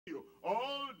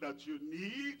all that you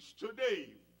need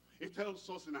today. It tells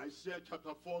us in Isaiah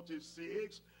chapter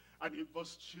 46 and in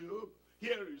verse 2,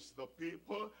 here is the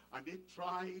people, and they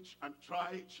tried and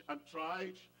tried and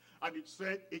tried, and it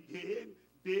said again,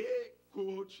 they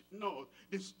could not.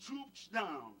 They stooped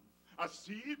down as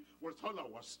if with all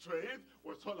our strength,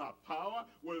 with all our power,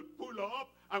 we'll pull up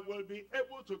and we'll be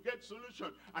able to get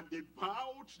solution. And they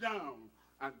bowed down.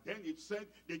 And then it said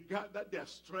they gathered their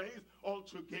strength all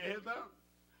together,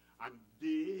 and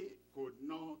they could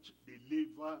not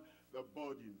deliver the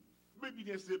burden. Maybe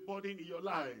there's a burden in your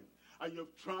life, and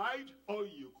you've tried all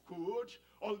you could,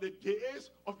 all the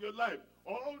days of your life,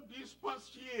 all these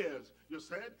past years. You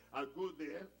said, I'll go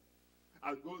there,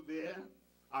 I'll go there,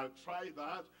 I'll try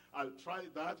that, I'll try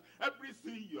that.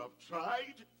 Everything you have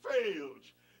tried failed.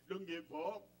 Don't give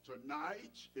up.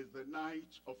 Tonight is the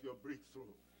night of your breakthrough.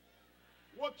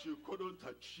 What you couldn't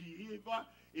achieve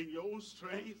in your own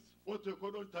strength, what you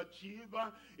couldn't achieve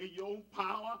in your own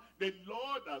power, the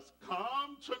Lord has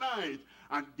come tonight,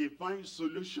 and divine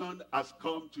solution has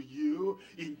come to you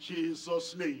in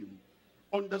Jesus' name.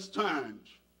 Understand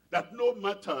that no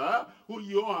matter who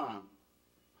you are,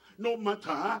 no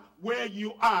matter where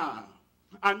you are,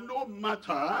 and no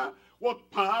matter what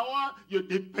power you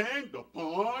depend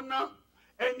upon,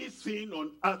 anything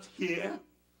on earth here,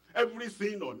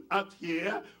 everything on earth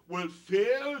here will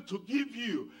fail to give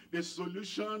you the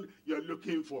solution you're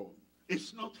looking for.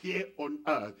 It's not here on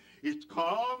earth. It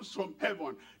comes from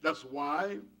heaven. That's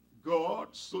why God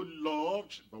so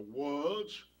loved the world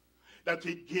that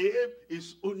he gave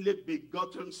his only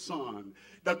begotten Son,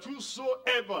 that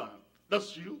whosoever,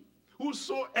 that's you,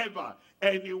 whosoever,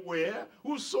 anywhere,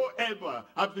 whosoever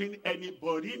having any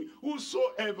burden,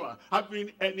 whosoever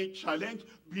having any challenge,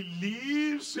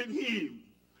 believes in him,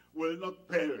 will not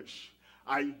perish.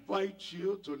 I invite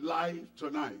you to life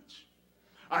tonight.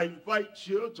 I invite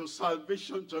you to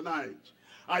salvation tonight.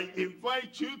 I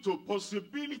invite you to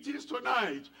possibilities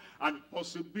tonight. And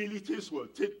possibilities will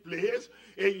take place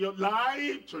in your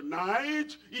life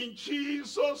tonight in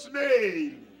Jesus'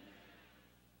 name.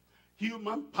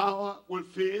 Human power will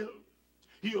fail.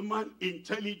 Human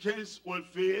intelligence will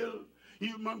fail.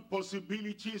 Human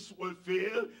possibilities will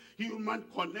fail. Human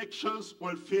connections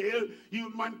will fail.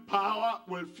 Human power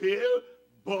will fail.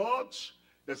 But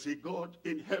there's a God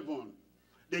in heaven.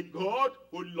 The God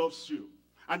who loves you.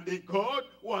 And the God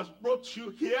who has brought you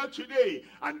here today.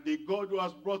 And the God who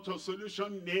has brought a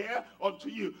solution near unto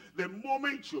you. The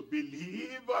moment you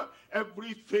believe,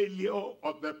 every failure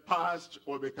of the past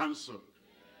will be cancelled.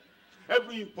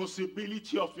 Every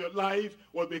impossibility of your life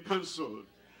will be cancelled.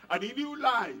 And a new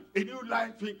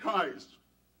life in Christ.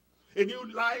 A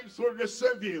new life through the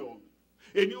Savior.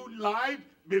 A new life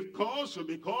because you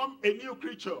become a new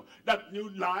creature. That new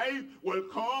life will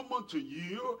come unto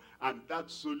you, and that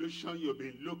solution you've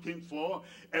been looking for,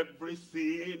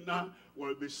 everything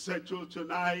will be settled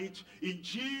tonight in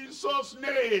Jesus'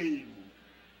 name.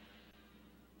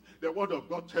 The Word of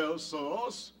God tells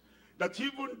us that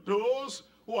even those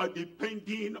who are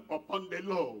depending upon the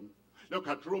law. Look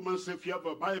at Romans, if you have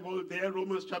a Bible there,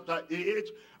 Romans chapter 8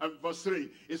 and verse 3.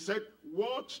 It said,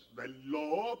 what the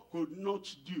law could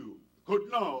not do, could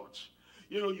not.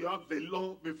 You know, you have the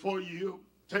law before you,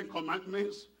 10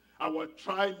 commandments. I will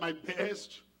try my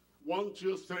best. 1,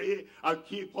 2, 3. I'll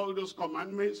keep all those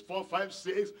commandments. 4, 5,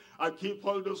 6. I'll keep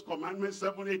all those commandments.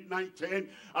 7, 8, 9, 10.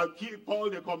 I'll keep all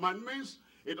the commandments.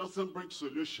 It doesn't bring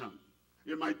solution.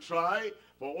 You might try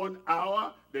for 1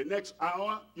 hour, the next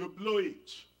hour you blow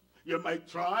it. You might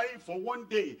try for 1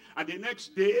 day, and the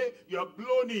next day you have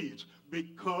blown it,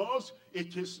 because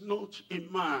it is not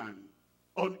in man,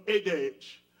 unaided,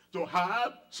 to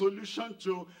have solution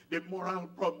to the moral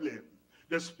problem,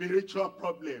 the spiritual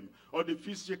problem, or the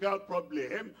physical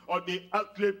problem, or the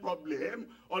earthly problem,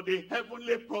 or the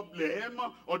heavenly problem,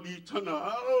 or the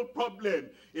eternal problem.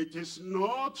 It is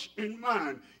not in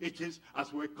man. It is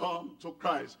as we come to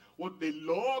Christ. What the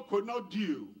law could not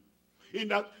do, in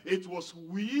that it was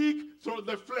weak through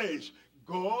the flesh,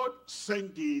 God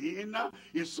sending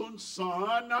his own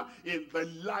Son in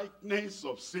the likeness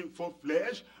of sinful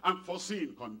flesh, and for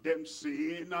sin, condemned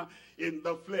sin in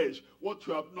the flesh. What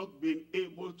you have not been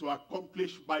able to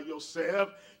accomplish by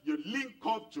yourself, you link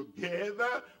up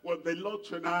together with the Lord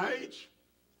tonight,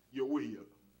 you will.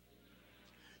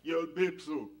 You'll be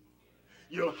through.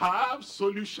 You'll have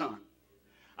solution.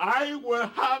 I will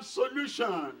have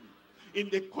solution in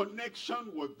the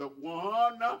connection with the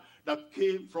one that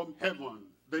came from heaven,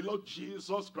 the Lord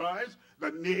Jesus Christ,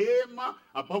 the name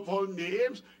above all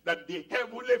names that the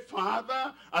Heavenly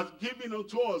Father has given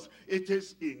unto us. It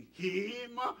is in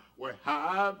him we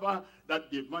have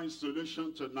that divine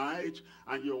solution tonight,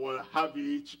 and you will have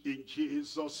it in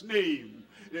Jesus' name.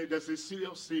 There's a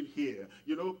serious thing here.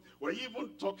 You know, we're even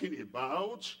talking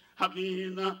about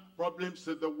having problems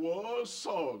in the world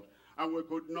solved. And we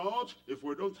could not if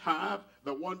we don't have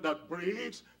the one that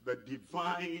brings the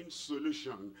divine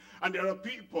solution. And there are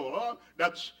people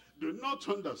that do not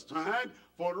understand,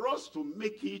 for us to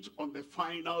make it on the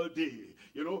final day,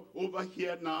 you know, over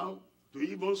here now, to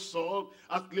even solve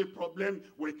earthly problem,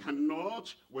 we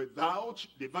cannot without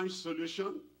divine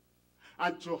solution.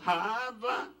 And to have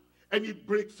any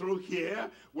breakthrough here,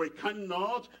 we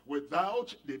cannot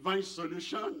without divine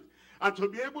solution. And to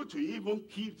be able to even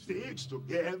keep things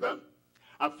together,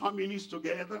 our families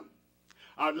together,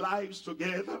 our lives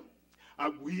together,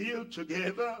 our will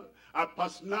together, our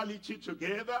personality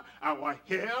together, our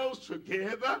health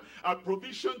together, our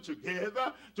provision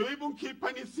together, to even keep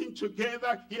anything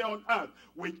together here on earth.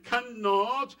 We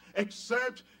cannot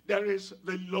except there is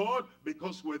the Lord,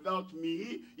 because without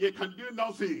me, you can do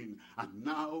nothing. And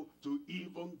now to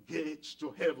even get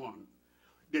to heaven,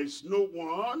 there's no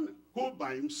one who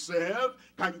by himself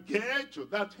can get to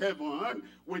that heaven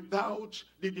without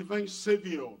the divine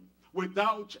Savior,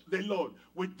 without the Lord,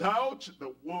 without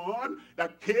the one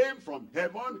that came from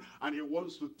heaven, and he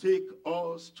wants to take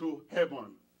us to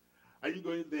heaven. Are you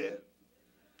going there?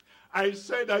 I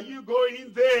said, are you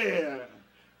going there?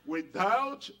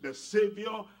 Without the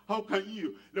Savior, how can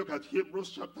you? Look at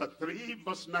Hebrews chapter 3,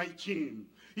 verse 19.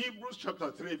 Hebrews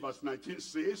chapter 3, verse 19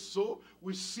 says, so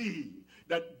we see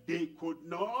that they could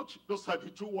not, those are the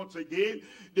two words again,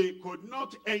 they could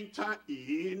not enter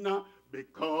in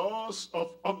because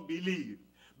of unbelief.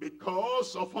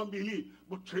 Because of unbelief.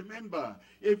 But remember,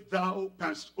 if thou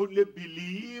canst only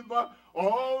believe,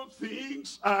 all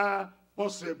things are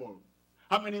possible.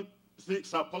 How many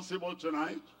things are possible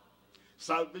tonight?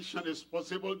 Salvation is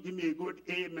possible. Give me a good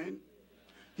amen.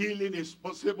 Healing is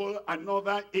possible.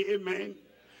 Another amen.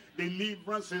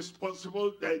 Deliverance is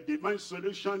possible. The divine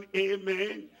solution,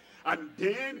 amen. And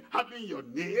then having your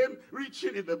name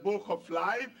written in the book of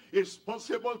life is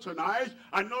possible tonight.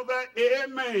 Another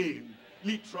amen.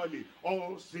 Literally,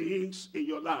 all things in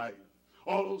your life,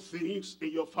 all things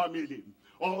in your family,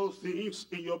 all things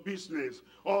in your business,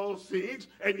 all things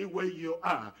anywhere you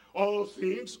are, all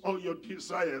things, all your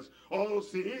desires, all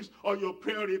things, all your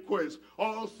prayer requests,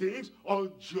 all things, all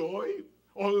joy,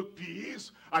 all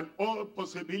peace, and all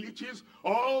possibilities,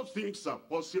 all things are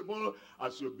possible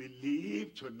as you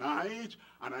believe tonight.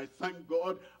 And I thank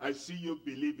God I see you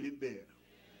believing there.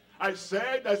 I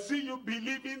said I see you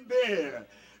believing there.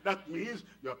 That means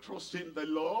you're trusting the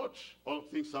Lord. All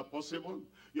things are possible.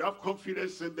 You have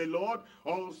confidence in the Lord.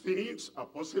 All things are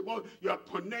possible. You are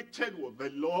connected with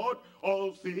the Lord.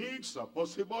 All things are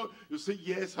possible. You say,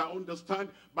 yes, I understand.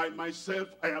 By myself,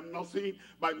 I am nothing.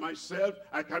 By myself,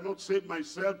 I cannot save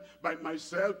myself. By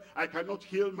myself, I cannot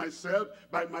heal myself.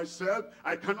 By myself,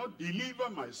 I cannot deliver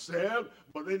myself.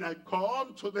 But then I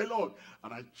come to the Lord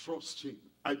and I trust him.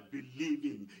 I believe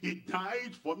him. He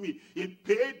died for me. He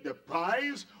paid the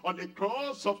price on the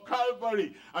cross of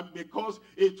Calvary. And because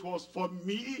it was for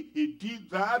me, he did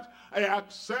that. I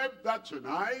accept that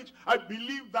tonight. I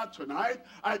believe that tonight.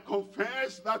 I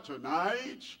confess that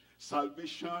tonight.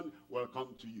 Salvation will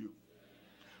come to you.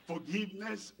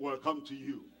 Forgiveness will come to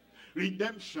you.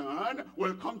 Redemption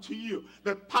will come to you.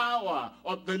 The power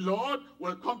of the Lord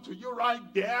will come to you right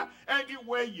there,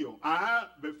 anywhere you are,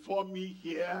 before me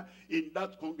here, in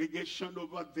that congregation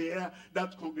over there,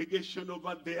 that congregation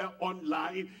over there,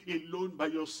 online, alone by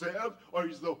yourself, or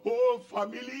is the whole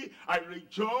family. I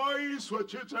rejoice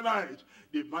with you tonight.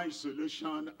 Divine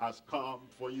solution has come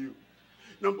for you.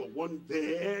 Number one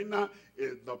then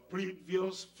is the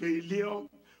previous failure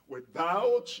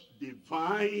without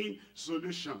divine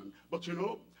solution. But you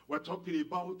know, we're talking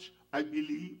about I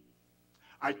believe,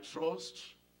 I trust,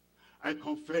 I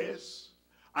confess,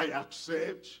 I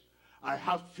accept, I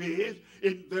have faith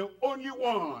in the only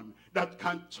one that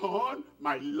can turn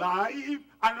my life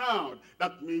around.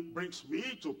 That brings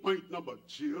me to point number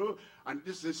 2, and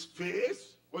this is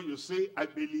faith. When you say I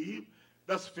believe,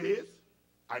 that's faith.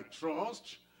 I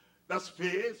trust, that's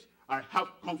faith. I have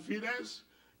confidence,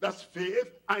 that's faith.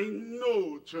 I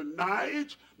know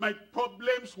tonight my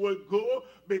problems will go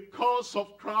because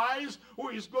of Christ, who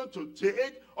is going to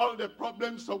take all the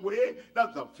problems away.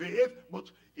 That's the faith.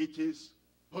 But it is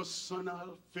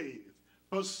personal faith.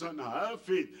 Personal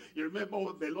faith. You remember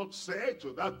what the Lord said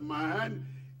to that man?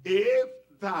 If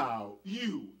thou,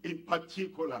 you in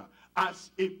particular,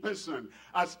 as a person,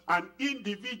 as an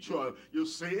individual. You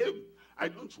say, I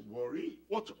don't worry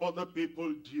what other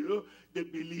people do. They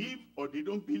believe or they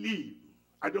don't believe.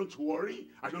 I don't worry.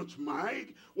 I don't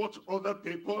mind what other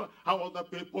people, how other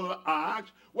people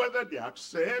act, whether they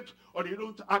accept or they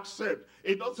don't accept.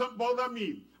 It doesn't bother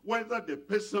me whether the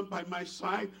person by my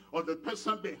side or the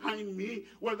person behind me,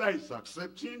 whether he's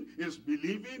accepting, is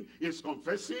believing, is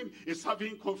confessing, is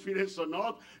having confidence or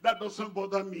not. That doesn't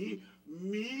bother me.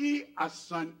 Me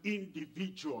as an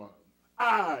individual,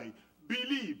 I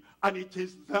believe. And it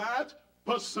is that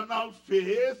personal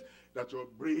faith that will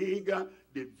bring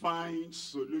divine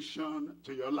solution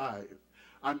to your life.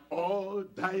 And all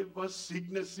diverse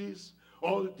sicknesses,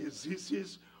 all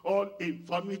diseases, all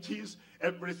infirmities,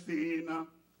 everything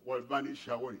will vanish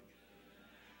away.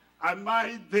 Am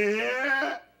I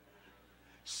there?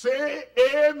 Say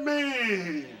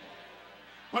amen.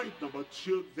 Point number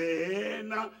 2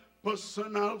 then,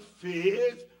 personal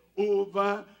faith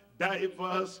over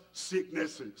diverse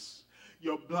sicknesses.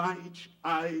 Your blind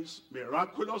eyes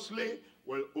miraculously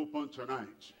will open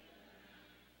tonight.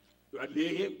 You are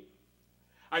lame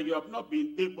and you have not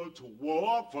been able to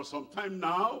walk for some time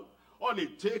now. All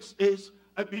it takes is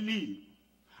a belief.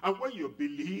 And when you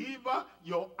believe,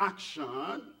 your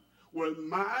action will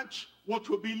match what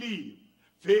you believe.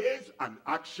 Faith and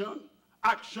action,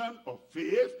 action of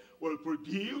faith will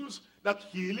produce that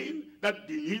healing, that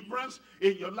deliverance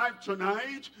in your life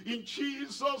tonight in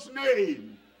Jesus'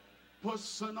 name.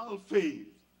 Personal faith.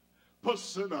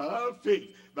 Personal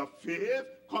faith. The faith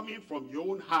coming from your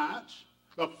own heart.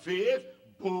 The faith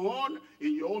born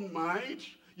in your own mind.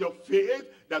 Your faith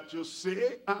that you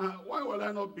say, why will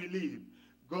I not believe?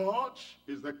 God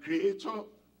is the creator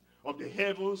of the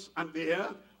heavens and the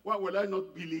earth. Why will I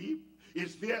not believe?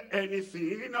 Is there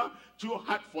anything too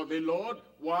hard for the Lord?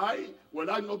 Why will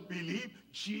I not believe?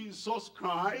 Jesus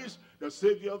Christ, the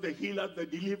Savior, the healer, the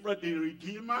deliverer, the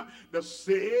redeemer, the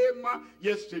same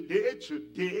yesterday,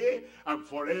 today, and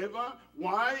forever.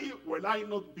 Why will I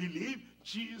not believe?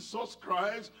 Jesus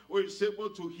Christ, who is able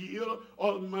to heal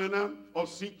all manner of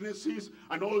sicknesses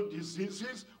and all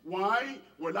diseases. Why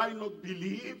will I not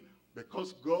believe?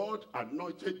 Because God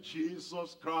anointed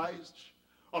Jesus Christ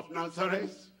of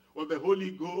Nazareth with the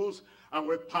Holy Ghost and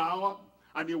with power,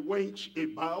 and he went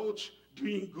about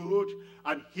doing good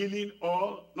and healing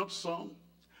all, not some,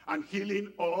 and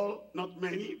healing all, not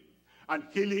many, and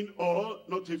healing all,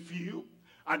 not a few,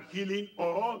 and healing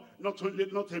all, not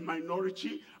a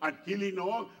minority, and healing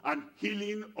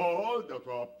all that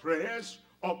were oppressed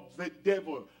of the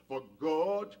devil. For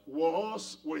God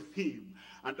was with him.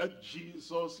 And that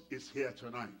Jesus is here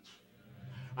tonight.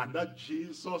 And that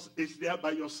Jesus is there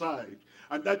by your side.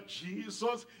 And that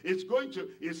Jesus is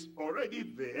already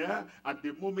there. At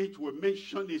the moment we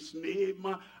mention his name,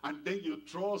 and then you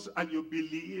trust and you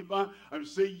believe, and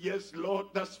say, yes, Lord,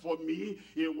 that's for me.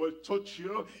 He will touch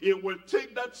you. He will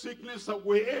take that sickness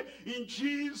away in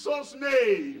Jesus'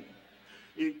 name.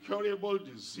 Incurable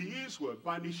disease will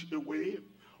vanish away.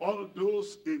 All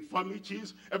those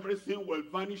infirmities, everything will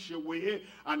vanish away,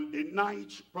 and the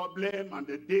night problem and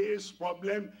the day's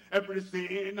problem,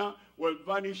 everything will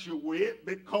vanish away,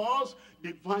 because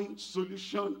divine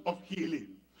solution of healing,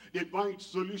 divine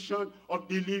solution of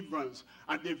deliverance,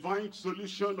 and divine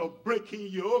solution of breaking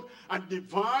yoke, and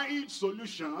divine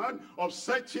solution of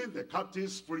setting the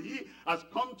captives free has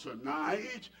come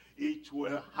tonight. It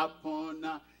will happen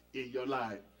in your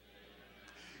life.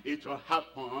 It will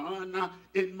happen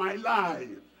in my life.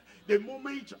 The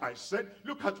moment I said,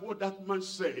 look at what that man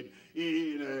said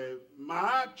in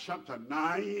Mark chapter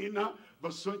 9,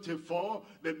 verse 24.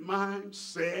 The man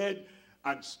said,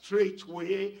 and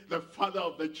straightway the father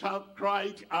of the child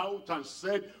cried out and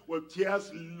said with tears,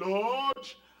 Lord,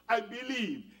 I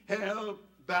believe, help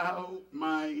thou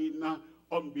mine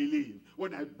unbelief.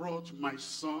 When I brought my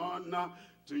son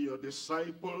to your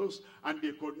disciples and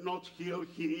they could not heal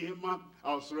him,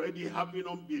 I was already having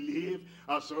unbelief.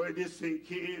 I was already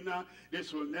thinking,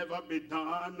 this will never be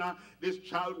done. This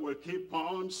child will keep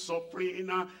on suffering,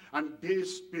 and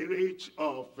this spirit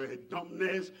of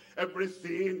dumbness,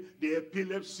 everything, the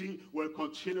epilepsy will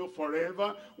continue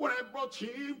forever. When I brought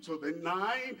him to the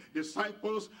 9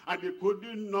 disciples and they could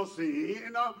do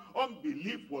nothing,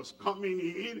 unbelief was coming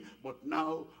in. But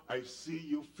now I see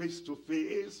you face to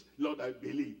face. Lord, I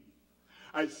believe.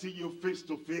 I see you face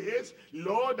to face.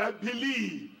 Lord, I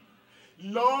believe.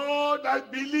 Lord, I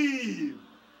believe.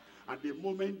 And the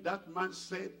moment that man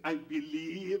said, I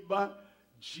believe,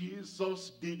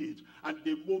 Jesus did it. And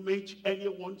the moment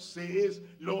anyone says,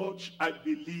 Lord, I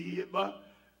believe,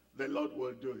 the Lord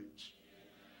will do it.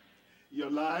 Your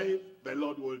life, the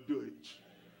Lord will do it.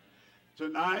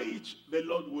 Tonight, the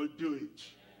Lord will do it.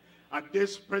 At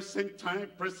this present time,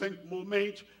 present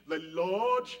moment, the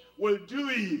Lord will do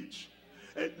it.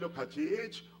 And look at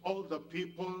it. All the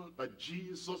people that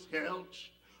Jesus helped,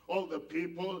 all the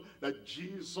people that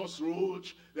Jesus ruled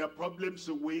their problems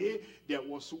away, there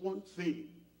was one thing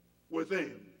with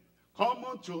them,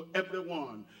 common to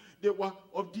everyone. They were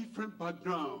of different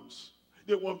backgrounds.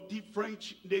 They were of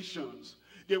different nations.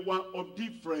 They were of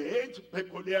different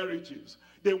peculiarities.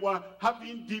 They were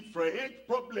having different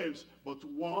problems. But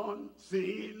one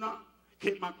thing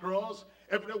came across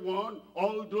everyone,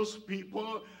 all those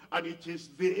people, and it is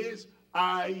this: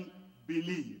 I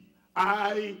believe.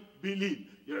 I believe.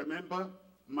 You remember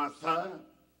Martha,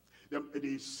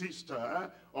 the sister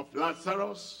of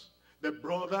Lazarus, the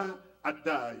brother had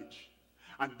died.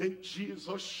 And then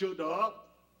Jesus showed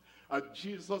up, and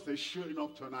Jesus is showing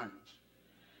up tonight.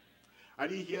 I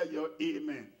didn't hear your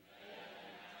amen.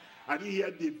 I didn't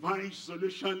hear divine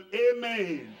solution.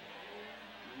 Amen.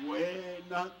 When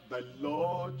the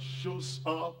Lord shows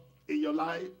up in your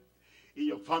life, in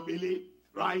your family,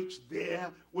 right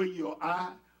there where you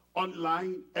are,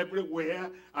 online, everywhere,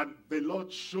 and the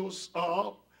Lord shows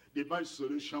up, divine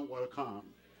solution will come.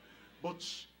 But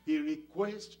he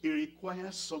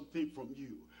requires something from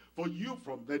you. For you,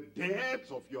 from the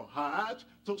depth of your heart,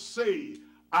 to say,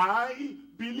 I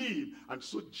believe. And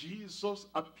so Jesus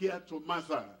appeared to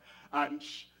Martha. And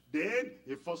then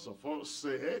he first of all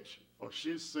said, or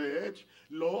she said,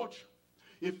 Lord,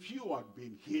 if you had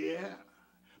been here,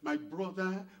 my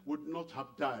brother would not have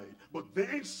died. But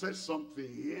then says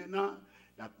something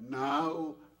that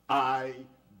now I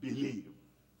believe.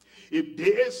 If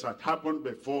this had happened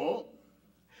before,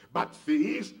 bad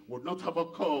things would not have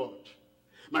occurred.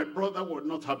 My brother would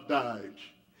not have died.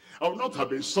 I would not have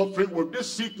been suffering with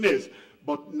this sickness.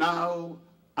 But now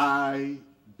I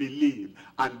believe.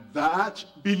 And that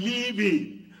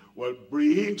believing will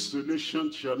bring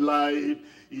solution to your life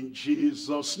in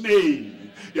Jesus'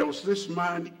 name. There was this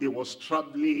man, he was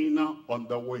traveling on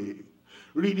the way,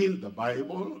 reading the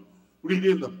Bible,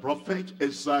 reading the prophet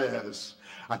Isaiah.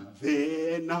 And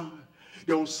then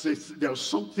there was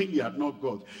something he had not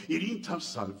got. He didn't have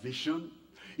salvation.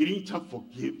 He didn't have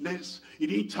forgiveness. He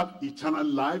didn't have eternal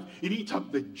life. He didn't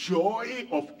have the joy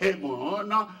of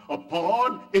heaven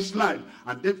upon his life.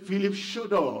 And then Philip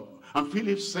showed up. And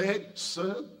Philip said,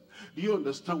 Sir, do you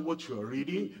understand what you are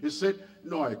reading? He said,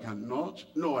 no, I cannot.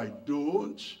 No, I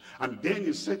don't. And then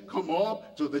he said, come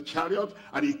up to the chariot.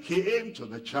 And he came to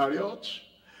the chariot.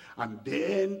 And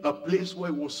then the place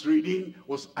where he was reading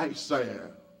was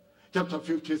Isaiah chapter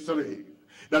 53.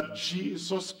 That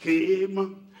Jesus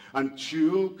came and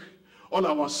took all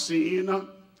our sin,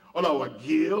 all our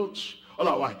guilt, all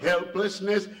our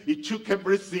helplessness. He took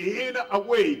everything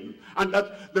away. And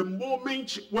that the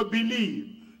moment we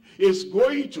believe, is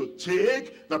going to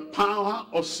take the power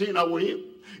of sin away.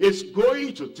 It's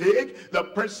going to take the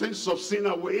presence of sin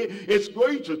away. It's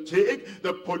going to take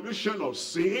the pollution of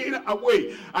sin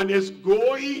away. And it's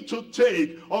going to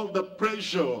take all the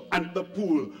pressure and the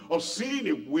pull of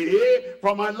sin away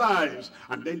from our lives.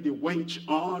 And then they went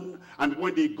on, and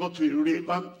when they got to a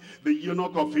river, the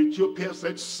eunuch of Ethiopia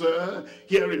said, Sir,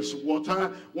 here is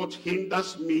water. What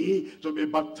hinders me to be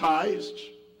baptized?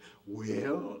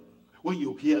 Well, when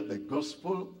you hear the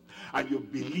gospel, and you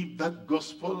believe that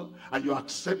gospel, and you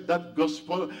accept that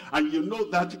gospel, and you know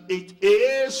that it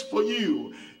is for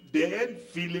you, then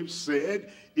Philip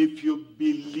said, if you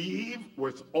believe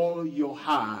with all your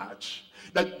heart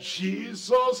that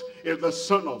Jesus is the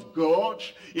Son of God,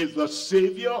 is the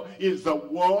Savior, is the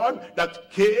one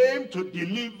that came to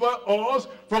deliver us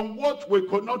from what we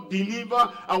could not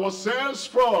deliver ourselves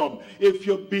from. If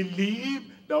you believe,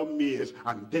 thou mayest.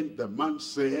 And then the man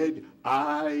said,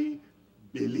 I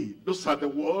believe. Those are the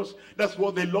words. That's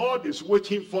what the Lord is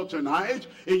waiting for tonight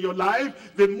in your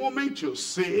life. The moment you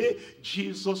say,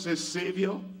 Jesus is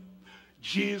Savior,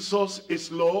 Jesus is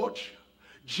Lord,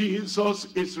 Jesus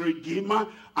is Redeemer,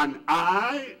 and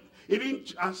he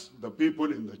didn't ask the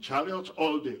people in the chariot,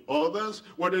 all the others,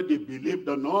 whether they believed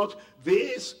or not.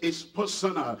 This is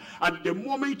personal. And the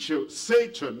moment you say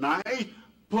tonight,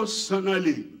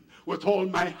 personally, with all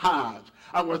my heart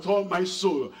and with all my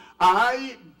soul,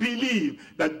 I believe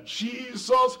that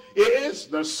Jesus is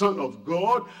the Son of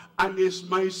God and is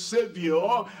my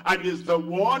Savior and is the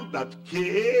one that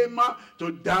came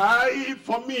to die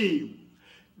for me.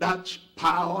 That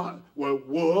power will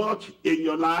work in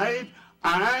your life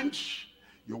and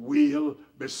you will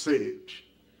be saved.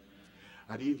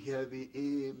 I didn't hear the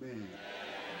amen.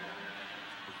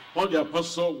 Paul the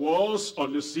apostle was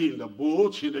on the sea in the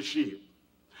boat, in the ship.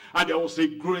 And there was a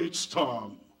great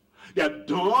storm. They had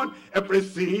done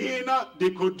everything they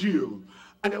could do.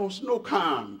 And there was no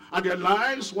calm. And their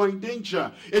lives were in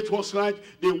danger. It was like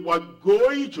they were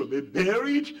going to be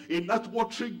buried in that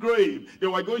watery grave. They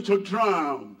were going to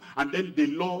drown. And then the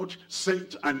Lord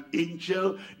sent an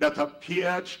angel that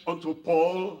appeared unto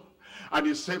Paul. And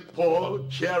he said, Paul,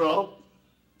 cheer up.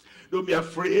 Don't be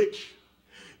afraid.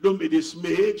 Don't be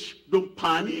dismayed. Don't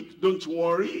panic. Don't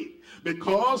worry.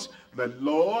 Because the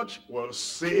Lord will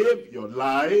save your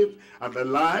life and the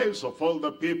lives of all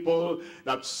the people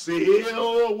that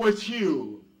sail with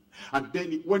you. And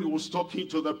then when he was talking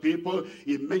to the people,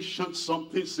 he mentioned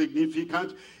something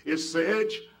significant. He said,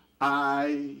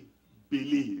 I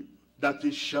believe that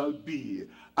it shall be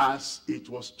as it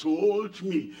was told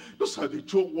me. Those are the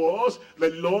two words the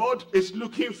Lord is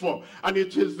looking for. And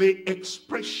it is the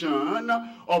expression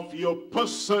of your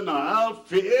personal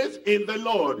faith in the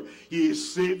Lord. He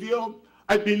is Savior,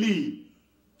 I believe.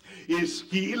 He is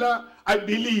Healer, I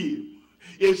believe.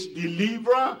 He is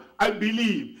Deliverer, I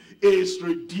believe. He is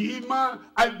Redeemer,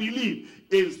 I believe.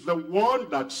 He is the one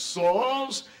that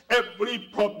solves every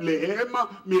problem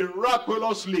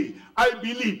miraculously, I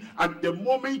believe. And the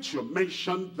moment you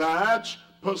mention that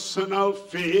personal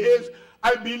faith,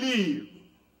 I believe,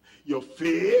 your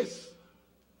faith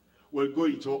will go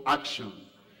into action.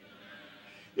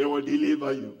 It will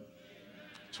deliver you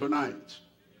tonight.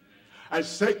 I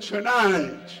said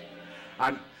tonight.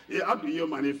 And how do you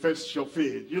manifest your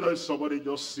faith? You know, somebody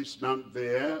just sits down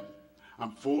there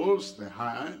and folds the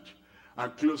hand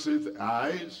and closes the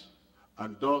eyes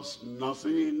and does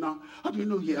nothing. How do you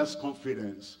know he has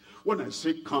confidence? When I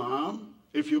say calm,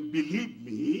 if you believe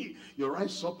me, you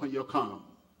rise up and you calm.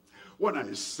 When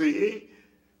I say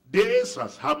this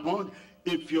has happened,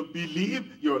 if you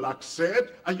believe, you'll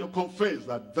accept and you confess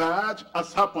that that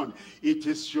has happened. It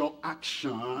is your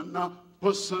action,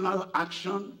 personal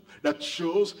action, that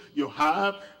shows you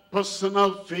have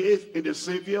personal faith in the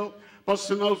Savior,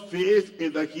 personal faith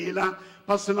in the Healer,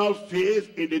 personal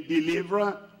faith in the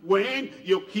Deliverer. When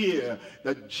you hear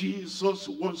that Jesus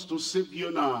wants to save you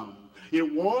now, he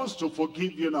wants to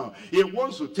forgive you now, he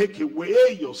wants to take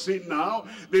away your sin now,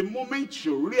 the moment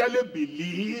you really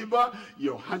believe,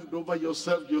 you hand over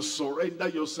yourself, you surrender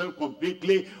yourself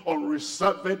completely,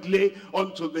 unreservedly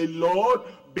unto the Lord,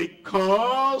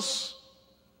 because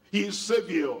he is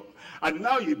Savior. And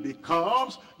now he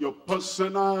becomes your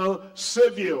personal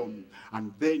Savior.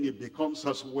 And then he becomes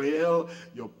as well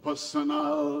your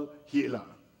personal healer.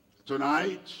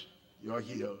 Tonight, you're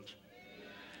healed.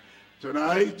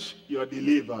 Tonight, you're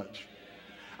delivered.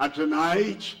 And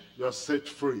tonight, you're set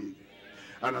free.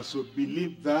 And as you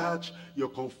believe that, you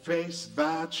confess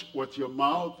that with your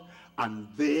mouth, and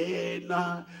then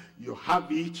you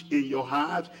have it in your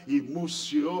heart. He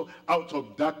moves you out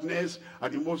of darkness,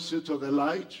 and he moves you to the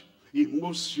light. He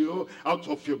moves you out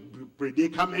of your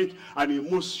predicament, and he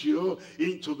moves you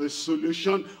into the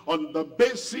solution on the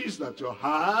basis that you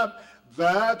have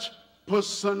that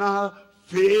personal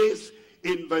faith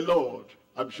in the Lord.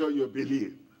 I'm sure you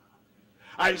believe.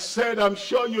 I said, I'm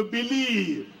sure you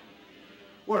believe.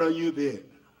 What are you there?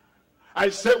 I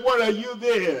said, what are you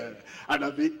there? And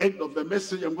at the end of the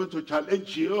message, I'm going to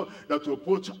challenge you that you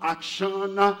put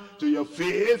action to your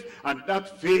faith, and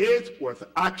that faith with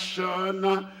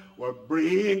action will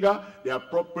bring the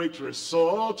appropriate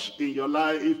result in your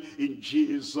life in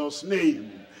Jesus'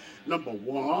 name. Number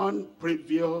one,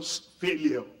 previous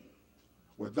failure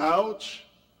without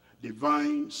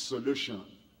divine solution.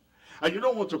 And you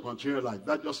don't want to continue like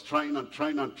that, just trying and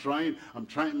trying and trying. I'm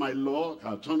trying my luck.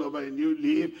 I'll turn over a new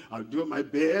leaf. I'll do my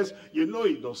best. You know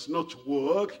it does not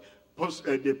work.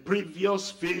 The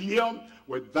previous failure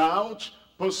without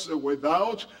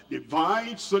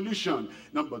divine solution.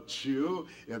 Number two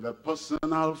is the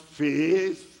personal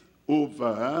faith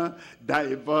over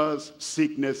diverse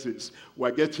sicknesses.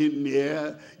 We're getting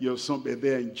near. You'll soon be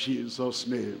there in Jesus'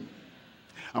 name.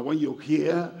 And when you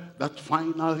hear that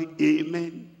final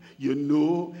amen, you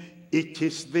know it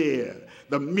is there.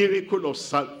 The miracle of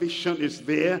salvation is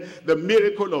there. The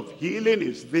miracle of healing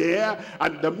is there.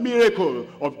 And the miracle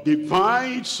of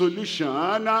divine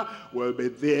solution will be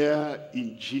there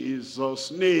in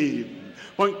Jesus' name.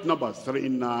 Point number three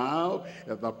now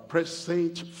is the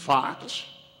present fact.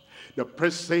 The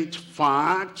present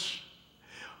fact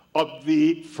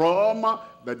from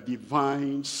the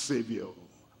divine Savior.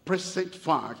 Present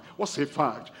fact. What's a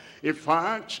fact? A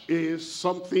fact is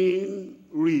something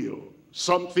real,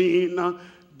 something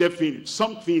definite,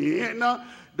 something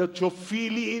that your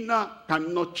feeling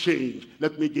cannot change.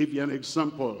 Let me give you an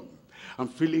example. I'm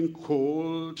feeling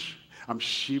cold, I'm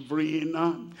shivering,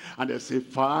 and there's a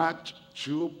fact,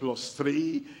 2 +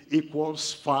 3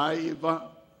 = 5.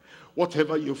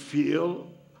 whatever you feel,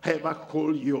 however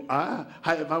cold you are,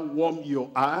 however warm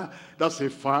you are, that's a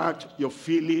fact. Your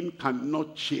feeling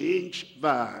cannot change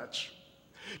that.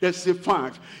 That's a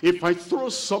fact. If I throw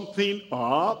something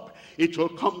up, it will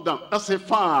come down. That's a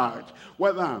fact.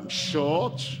 Whether I'm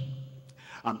short,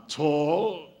 I'm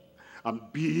tall, I'm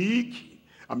big,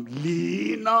 I'm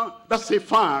lean, that's a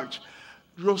fact.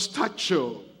 Your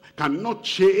stature cannot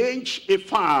change a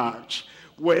fact.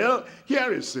 Well,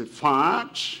 here is a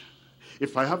fact.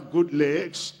 If I have good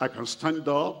legs, I can stand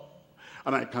up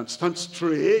and I can stand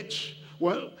straight.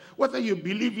 Well, whether you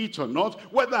believe it or not,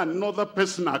 whether another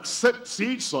person accepts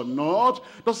it or not,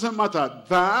 doesn't matter.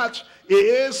 That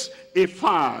is a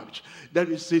fact. There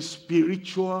is a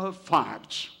spiritual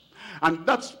fact. And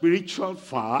that spiritual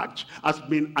fact has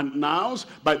been announced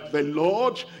by the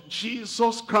Lord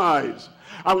Jesus Christ.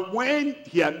 And when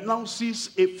he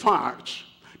announces a fact,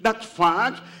 that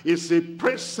fact is a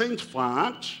present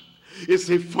fact. It's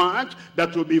a fact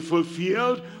that will be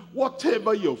fulfilled.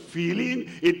 Whatever you're feeling,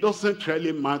 it doesn't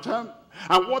really matter.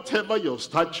 And whatever your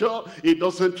stature, it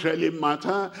doesn't really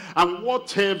matter. And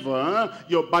whatever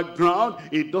your background,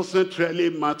 it doesn't really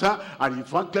matter. And in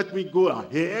fact, let me go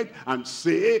ahead and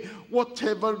say,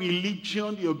 whatever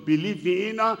religion you believe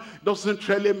in doesn't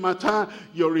really matter.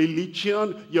 Your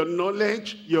religion, your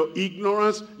knowledge, your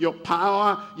ignorance, your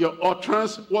power, your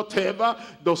utterance, whatever,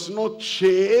 does not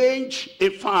change a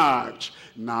fact.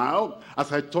 Now,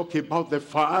 as I talk about the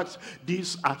facts,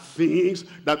 these are things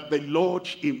that the Lord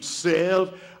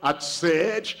himself had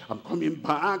said. I'm coming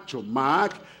back to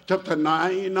Mark chapter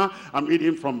 9. I'm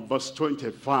reading from verse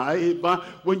 25.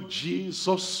 When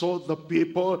Jesus saw the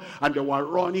people and they were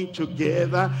running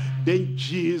together, then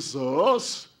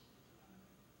Jesus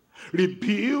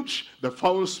rebuked the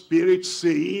foul spirit,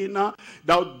 saying,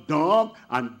 thou dumb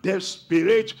and deaf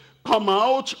spirit, come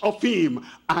out of him.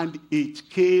 And it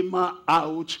came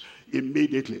out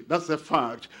immediately. That's the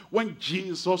fact. When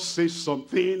Jesus says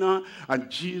something and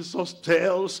Jesus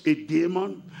tells a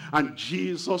demon, and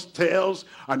Jesus tells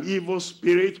an evil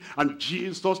spirit, and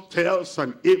Jesus tells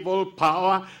an evil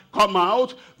power, come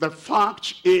out, the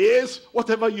fact is,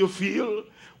 whatever you feel,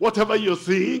 whatever you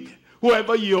think,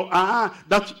 whoever you are,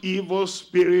 that evil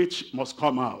spirit must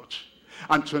come out.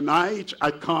 And tonight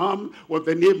I come with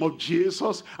the name of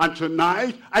Jesus. And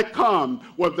tonight I come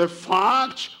with the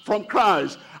fact from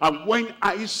Christ. And when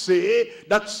I say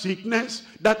that sickness,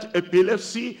 that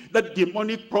epilepsy, that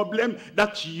demonic problem,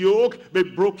 that yoke be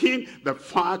broken, the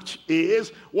fact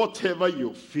is, whatever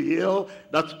you feel,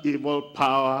 that evil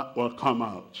power will come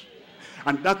out.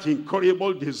 And that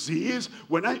incurable disease,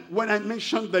 when I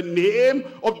mention the name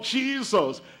of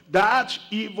Jesus, that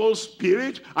evil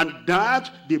spirit and that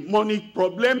demonic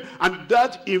problem and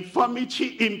that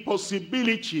infirmity,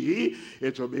 impossibility,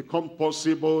 it will become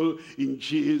possible in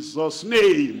Jesus'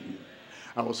 name.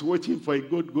 I was waiting for a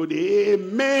good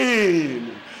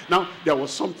amen. Now, there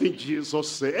was something Jesus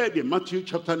said in Matthew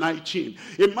chapter 19.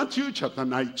 In Matthew chapter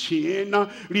 19,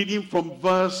 reading from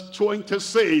verse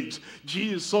 26,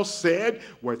 Jesus said,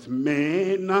 with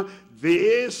men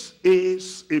this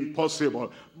is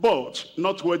impossible, but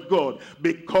not with God,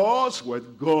 because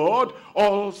with God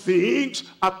all things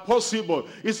are possible.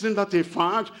 Isn't that a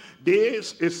fact?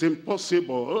 This is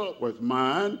impossible with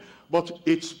man, but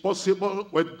it's possible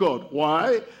with God.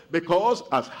 Why? Because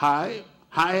as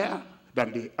higher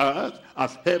than the earth,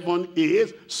 as heaven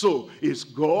is, so is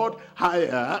God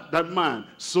higher than man.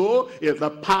 So is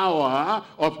the power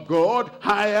of God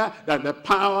higher than the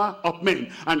power of men.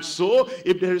 And so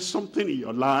if there is something in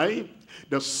your life,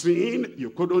 the sin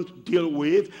you couldn't deal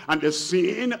with, and the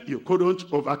sin you couldn't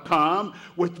overcome,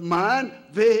 with man,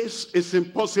 this is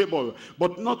impossible,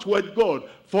 but not with God.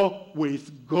 For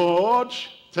with God,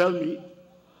 tell me,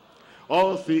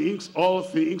 all things are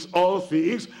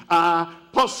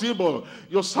possible.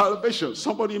 Your salvation,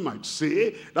 somebody might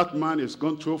say, that man has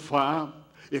gone too far,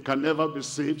 he can never be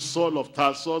saved. Saul of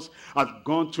Tarsus has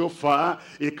gone too far,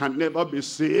 he can never be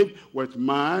saved. With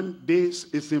man, this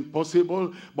is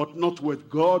impossible, but not with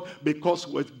God, because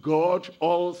with God,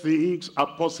 all things are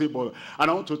possible.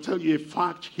 And I want to tell you a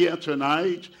fact here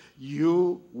tonight,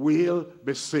 you will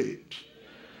be saved.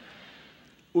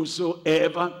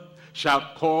 Whosoever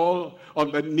shall call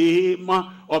on the name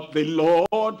of the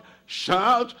Lord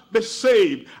shall be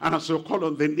saved. And as you call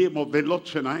on the name of the Lord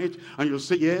tonight, and you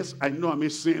say, yes, I know I'm a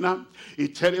sinner, a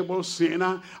terrible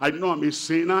sinner, I know I'm a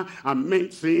sinner, and men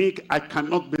think I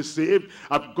cannot be saved,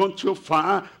 I've gone too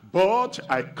far, but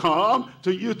I come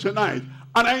to you tonight,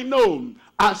 and I know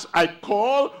as I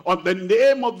call on the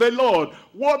name of the Lord,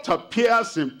 what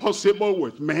appears impossible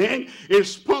with men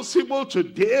is possible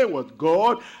today with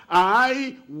God.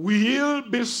 I will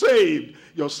be saved.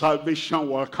 Your salvation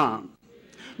will come.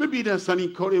 Maybe there's an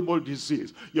incurable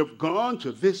disease. You've gone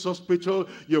to this hospital,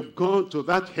 you've gone to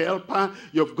that helper,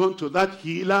 you've gone to that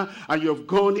healer, and you've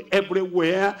gone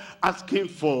everywhere asking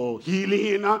for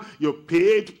healing. You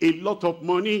paid a lot of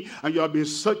money, and you have been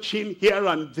searching here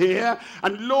and there,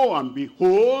 and lo and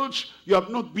behold, you have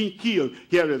not been healed.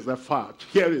 Here is the fact.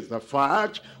 Here is the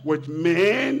fact. With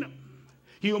men,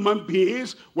 human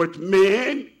beings, with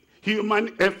men,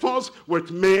 human efforts,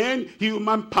 with men,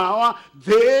 human power,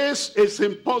 this is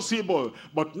impossible.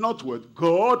 But not with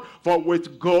God, for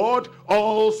with God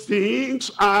all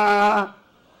things are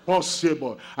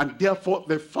possible. And therefore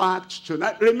the fact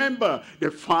tonight, remember, the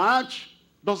fact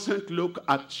doesn't look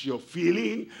at your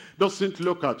feeling, doesn't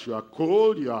look at you are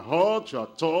cold, you are hot, you are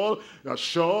tall, you are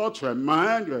short, you are a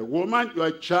man, you are a woman, you are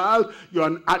a child, you are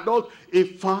an adult. A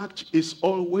fact is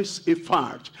always a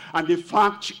fact. And the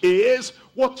fact is,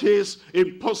 what is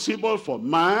impossible for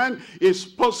man is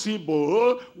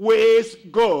possible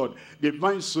with God.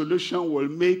 Divine solution will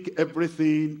make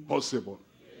everything possible.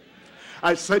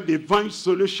 I said divine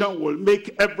solution will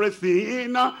make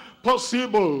everything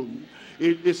possible.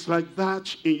 It's like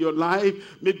that in your life.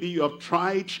 Maybe you have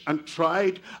tried and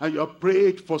tried, and you have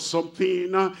prayed for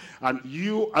something, and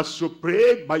you, as you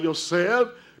prayed by yourself,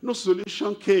 no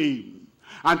solution came.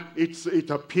 And it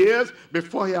appears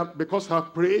because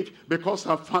I've prayed, because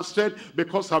I've fasted,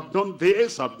 because I've done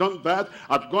this, I've done that,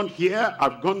 I've gone here,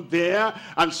 I've gone there,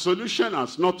 and solution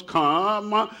has not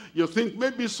come. You think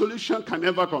maybe solution can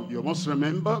never come. You must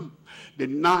remember, the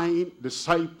 9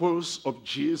 disciples of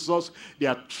Jesus, they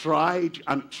had tried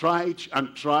and tried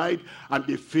and tried, and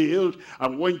they failed.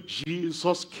 And when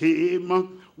Jesus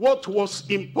came, what was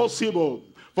impossible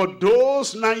for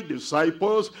those 9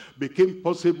 disciples became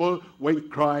possible when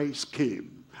Christ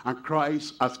came. And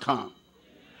Christ has come.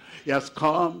 He has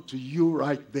come to you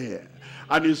right there.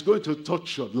 And he's going to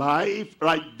touch your life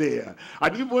right there.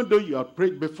 And even though you have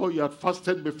prayed before, you have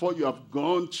fasted before, you have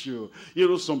gone to,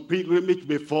 some pilgrimage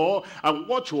before, and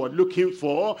what you were looking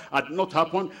for had not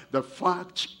happened, the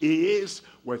fact is,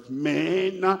 with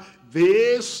men,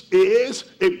 this is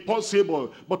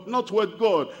impossible, but not with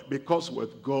God, because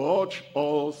with God,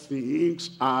 all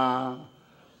things are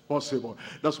possible.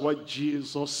 That's why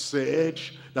Jesus said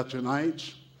that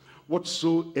tonight,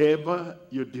 whatsoever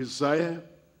you desire,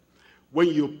 when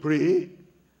you pray,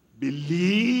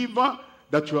 believe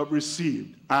that you have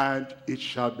received, and it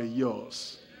shall be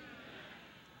yours.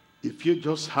 If you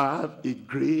just have a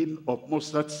grain of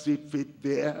mustard seed faith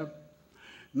there,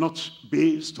 not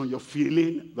based on your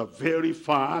feeling, the very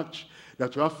fact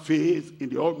that you have faith in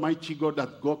the Almighty God,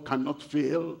 that God cannot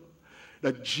fail,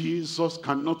 that Jesus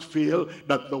cannot fail,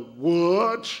 that the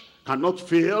Word cannot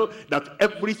fail, that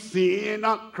everything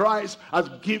Christ has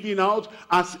given out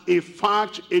as a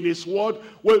fact in his word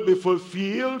will be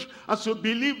fulfilled. As you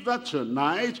believe that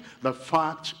tonight, the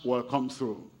fact will come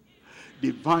through.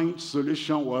 Divine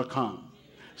solution will come.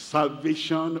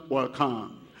 Salvation will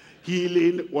come.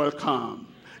 Healing will come.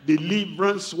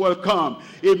 Deliverance will come.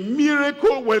 A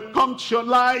miracle will come to your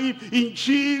life in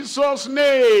Jesus'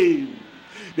 name.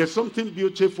 There's something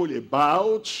beautiful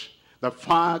about the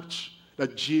fact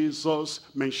that Jesus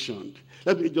mentioned.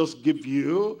 Let me just give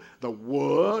you the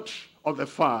word of the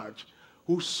fact.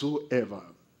 Whosoever,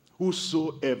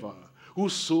 whosoever,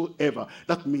 whosoever.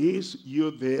 That means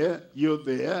you're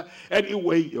there,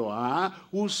 anywhere you are.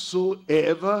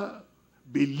 Whosoever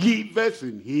believeth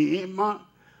in him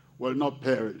will not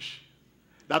perish.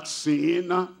 That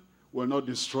sin will not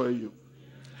destroy you.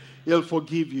 He'll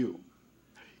forgive you.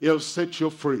 He'll set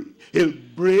you free. He'll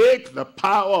break the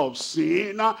power of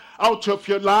sin out of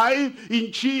your life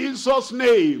in Jesus'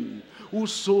 name.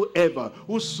 Whosoever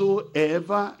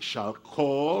shall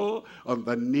call on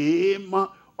the name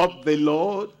of the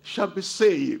Lord shall be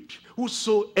saved.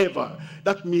 Whosoever.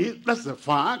 That means, that's the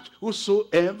fact.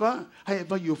 Whosoever,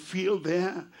 however you feel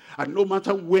there, and no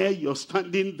matter where you're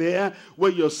standing there, where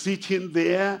you're sitting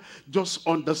there, just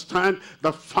understand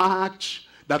the fact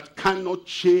that cannot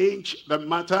change the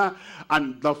matter,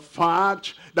 and the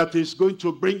fact that is going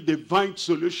to bring divine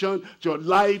solution to your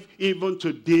life even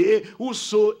today.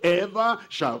 Whosoever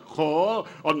shall call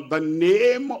on the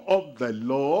name of the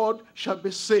Lord shall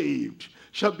be saved,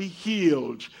 shall be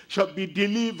healed, shall be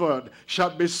delivered,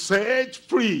 shall be set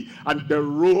free. And the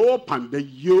rope and the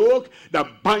yoke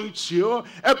that binds you,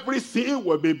 everything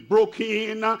will be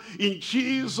broken in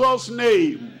Jesus'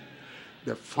 name.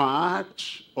 The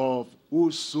fact of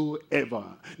whosoever.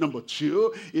 Number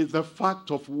 2 is the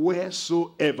fact of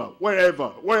wheresoever.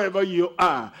 Wherever you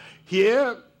are.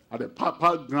 Here at the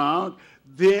papal ground,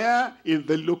 there in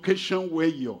the location where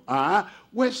you are,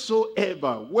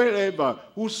 wheresoever, wherever,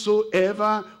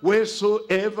 whosoever,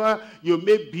 wheresoever you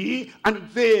may be, and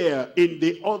there in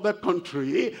the other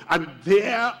country, and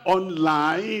there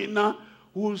online,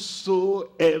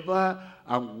 whosoever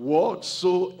and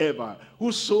whatsoever.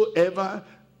 Whosoever,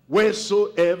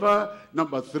 wheresoever.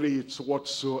 Number 3, it's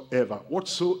whatsoever.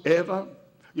 Whatsoever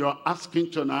you're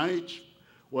asking tonight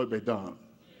will be done.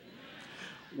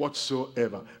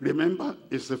 Whatsoever. Remember,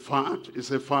 it's a fact.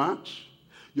 It's a fact.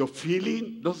 Your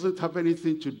feeling doesn't have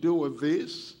anything to do with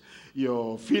this.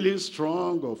 You're feeling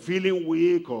strong or feeling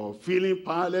weak or feeling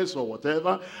powerless or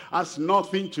whatever has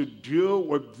nothing to do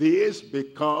with this,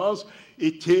 because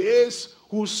it is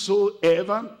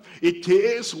whosoever, it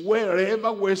is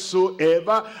wherever,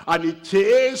 wheresoever, and it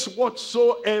is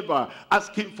whatsoever.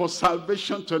 Asking for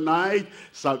salvation tonight,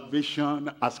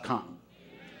 salvation has come.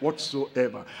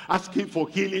 Whatsoever. Asking for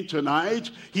healing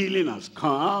tonight, healing has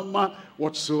come.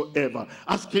 Whatsoever.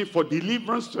 Asking for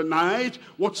deliverance tonight,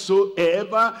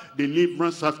 whatsoever,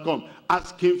 deliverance has come.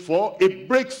 Asking for a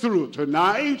breakthrough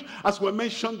tonight, as we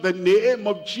mentioned the name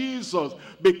of Jesus,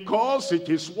 because it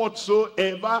is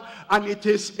whatsoever, and it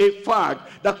is a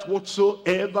fact that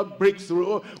whatsoever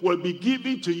breakthrough will be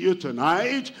given to you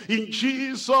tonight in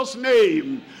Jesus'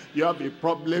 name. You have a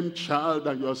problem child,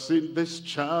 and you're saying, this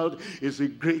child is a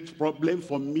great problem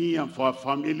for me and for our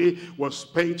family. We've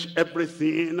spent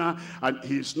everything, and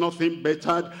he's nothing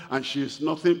better, and she's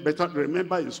nothing better.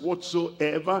 Remember, it's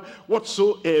whatsoever.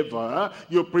 Whatsoever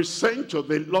you present to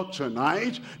the Lord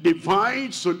tonight,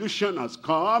 divine solution has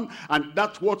come, and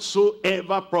that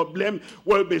whatsoever problem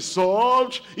will be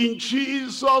solved in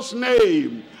Jesus'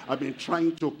 name. I've been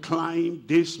trying to climb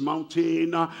this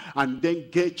mountain and then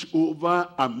get over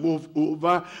and move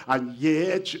over, and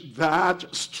yet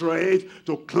that strength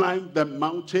to climb the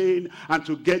mountain and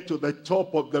to get to the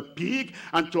top of the peak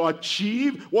and to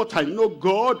achieve what I know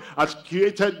God has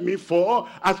created me for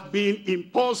has been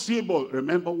impossible.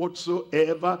 Remember,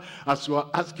 whatsoever, as you are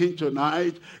asking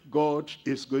tonight, God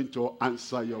is going to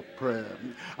answer your prayer.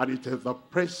 And it is the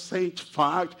present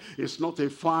fact. It's not a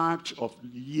fact of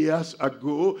years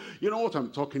ago. You know what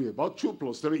I'm talking about? 2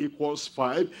 + 3 =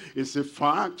 5. It's a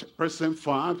fact, present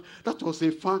fact. That was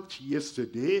a fact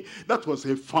yesterday. That was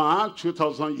a fact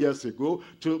 2,000 years ago.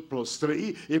 2 +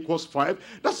 3 = 5.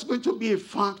 That's going to be a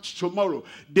fact tomorrow.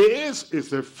 This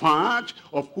is a fact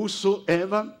of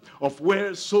whosoever, of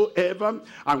wheresoever,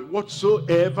 and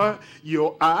whatsoever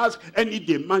you ask, any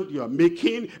demand you are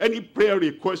making, any prayer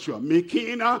request you are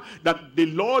making, that the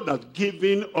Lord has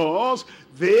given us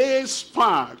this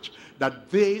fact, that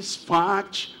this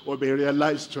fact will be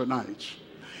realized tonight.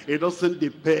 It doesn't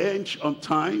depend on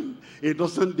time. It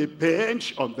doesn't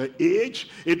depend on the age.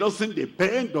 It doesn't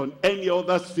depend on any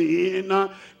other thing.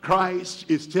 Christ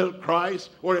is still Christ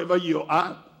wherever you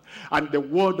are. And the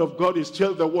word of God is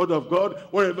still the word of God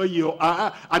wherever you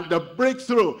are. And the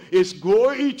breakthrough is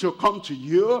going to come to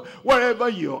you wherever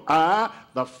you are.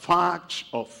 The fact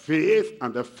of faith,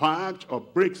 and the fact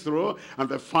of breakthrough, and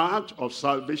the fact of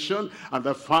salvation, and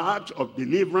the fact of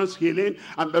deliverance, healing,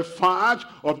 and the fact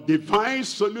of divine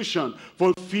solution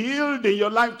fulfilled in your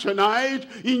life tonight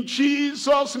in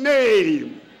Jesus'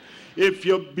 name. If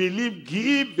you believe,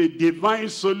 give a divine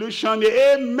solution.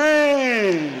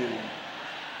 Amen.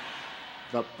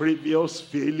 The previous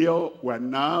failure, we're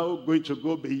now going to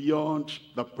go beyond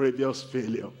the previous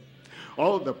failure.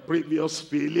 All the previous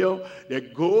failure, they're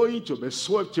going to be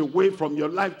swept away from your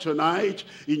life tonight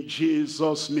in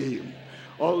Jesus' name.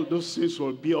 All those things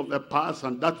will be of the past,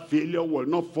 and that failure will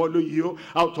not follow you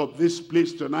out of this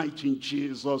place tonight in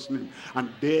Jesus' name. And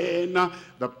then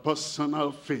the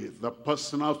personal faith,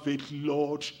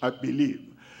 Lord, I believe.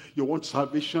 You want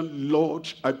salvation?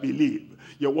 Lord, I believe.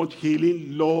 You want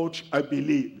healing? Lord, I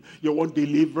believe. You want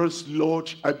deliverance?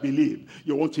 Lord, I believe.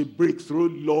 You want a breakthrough?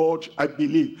 Lord, I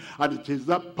believe. And it is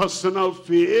that personal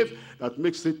faith that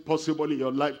makes it possible in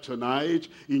your life tonight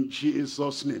in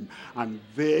Jesus' name. And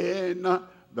then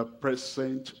the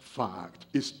present fact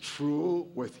is true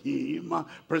with him.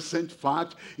 Present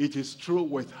fact, it is true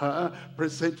with her.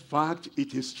 Present fact,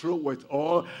 it is true with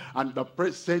all. And the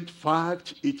present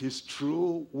fact, it is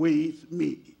true with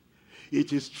me.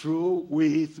 It is true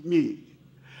with me.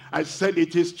 I said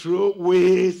it is true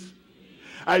with.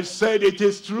 I said it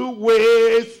is true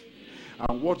with.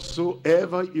 And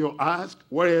whatsoever you ask,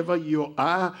 wherever you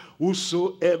are,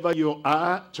 whosoever you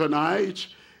are tonight,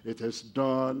 it is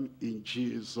done in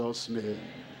Jesus' name.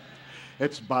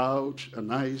 It's bowed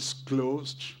and eyes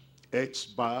closed. heads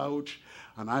bowed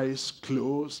and eyes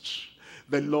closed.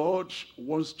 The Lord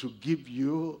wants to give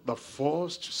you the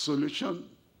first solution,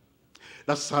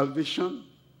 that's salvation.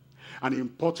 An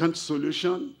important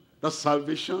solution, that's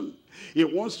salvation. He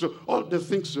wants to, all the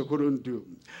things you couldn't do.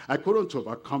 I couldn't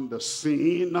overcome the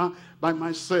sin by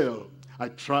myself. I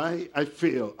try, I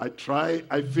fail. I try,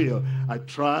 I fail. I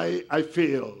try, I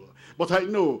fail. But I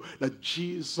know that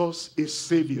Jesus is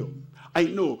Savior. I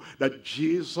know that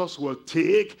Jesus will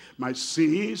take my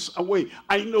sins away.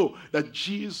 I know that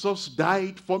Jesus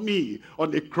died for me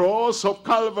on the cross of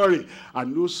Calvary.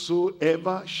 And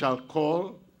whosoever shall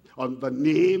call on the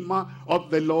name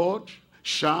of the Lord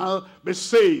shall be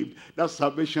saved. That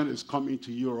salvation is coming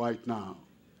to you right now.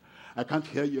 I can't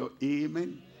hear your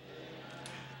amen.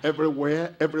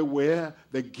 Everywhere,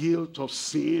 the guilt of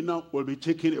sin will be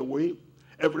taken away.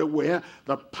 Everywhere,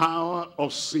 the power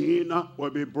of sin will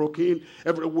be broken.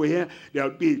 Everywhere, there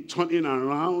will be turning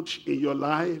around in your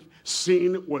life.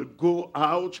 Sin will go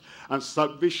out, and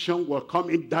salvation will come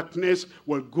in. Darkness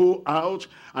will go out,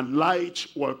 and light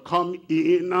will come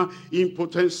in.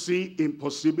 Impotency,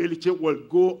 impossibility will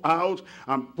go out,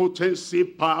 and potency,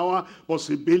 power,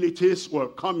 possibilities will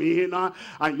come in,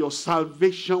 and your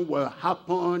salvation will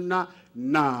happen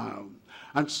now.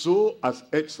 And so, as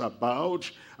heads are bowed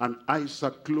and eyes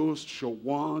are closed, you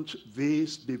want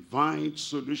this divine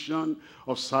solution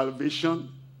of salvation.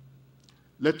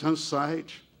 Left-hand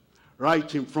side,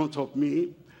 right in front of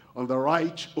me, on the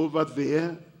right over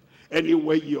there,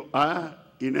 anywhere you are,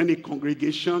 in any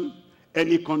congregation,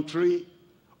 any country,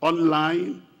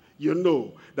 online, you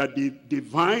know that the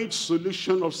divine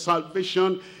solution of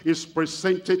salvation is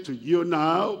presented to you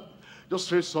now. Just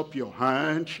raise up your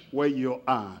hand where you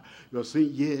are. You're saying,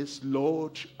 yes,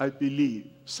 Lord, I believe.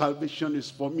 Salvation is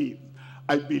for me.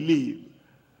 I believe.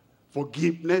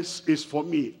 Forgiveness is for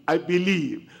me. I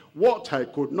believe. What I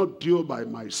could not do by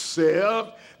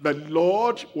myself, the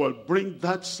Lord will bring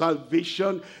that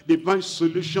salvation, divine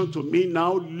solution to me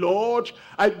now. Lord,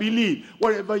 I believe.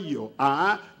 Wherever you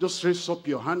are, just raise up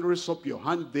your hand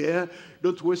there.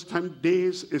 Don't waste time.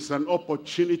 This is an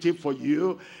opportunity for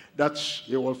you that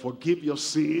He will forgive your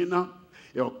sin.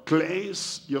 He'll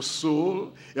cleanse your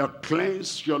soul, He'll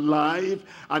cleanse your life,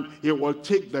 and He will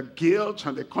take the guilt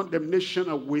and the condemnation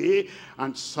away,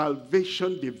 and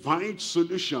salvation, divine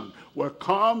solution will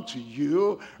come to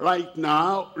you right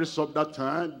now. Raise up that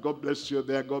hand. God bless you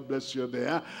there. God bless you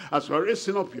there. As you're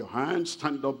raising up your hand,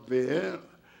 stand up there.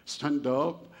 Stand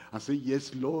up and say,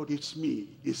 yes, Lord, it's me.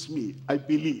 It's me. I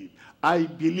believe. I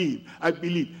believe. I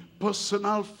believe.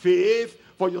 Personal faith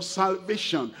for your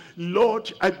salvation.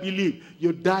 Lord, I believe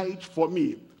you died for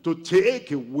me to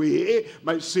take away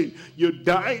my sin. You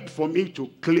died for me to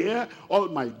clear all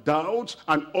my doubts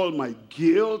and all my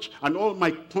guilt and all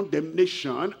my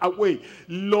condemnation away.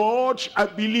 Lord, I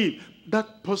believe.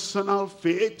 That personal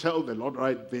faith, tell the Lord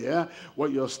right there, while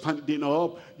you're standing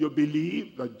up, you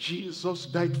believe that Jesus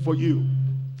died for you.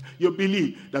 You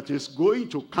believe that He's going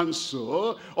to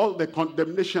cancel all the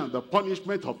condemnation, the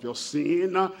punishment of your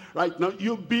sin right now.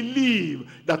 You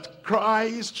believe that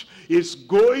Christ is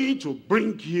going to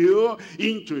bring you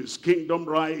into His kingdom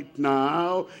right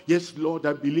now. Yes, Lord,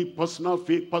 I believe. Personal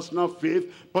faith, personal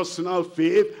faith, personal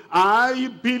faith. I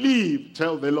believe.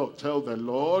 Tell the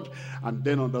Lord, and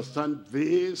then understand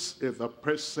this is the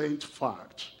present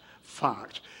fact.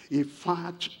 A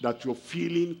fact that your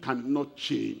feeling cannot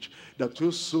change. That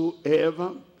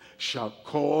whosoever shall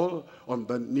call on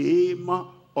the name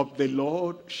of the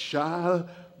Lord shall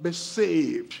be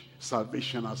saved.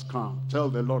 Salvation has come. Tell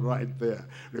the Lord right there.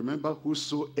 Remember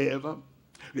whosoever.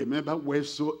 Remember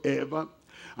wheresoever.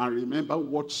 And remember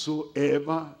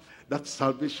whatsoever. That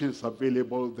salvation is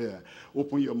available there.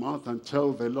 Open your mouth and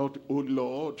tell the Lord, oh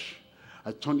Lord,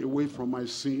 I turn away from my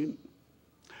sin.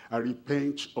 I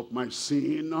repent of my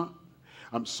sin.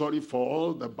 I'm sorry for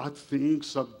all the bad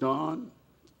things I've done.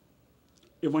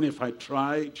 Even if I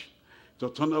tried to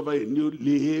turn over a new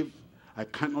leaf, I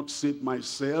cannot save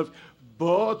myself.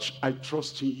 But I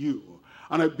trust in you.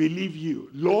 And I believe you.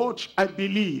 Lord, I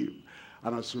believe.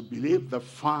 And as you believe, the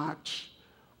fact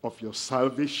of your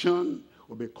salvation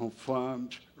will be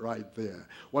confirmed right there.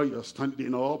 While you're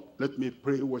standing up, let me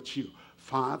pray with you.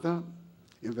 Father,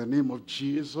 in the name of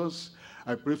Jesus,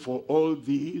 I pray for all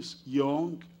these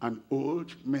young and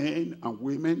old men and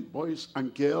women, boys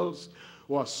and girls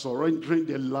who are surrendering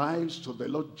their lives to the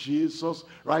Lord Jesus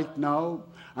right now.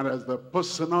 And as the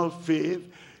personal faith,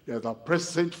 there's a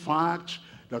present fact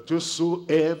that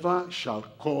whosoever shall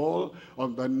call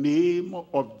on the name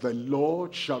of the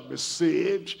Lord shall be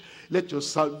saved. Let your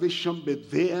salvation be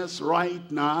theirs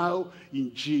right now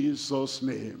in Jesus'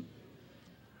 name.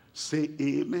 Say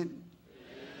amen.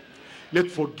 Let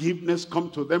forgiveness come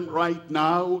to them right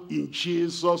now in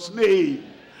Jesus' name.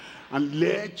 And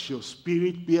let your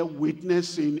spirit bear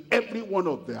witness in every one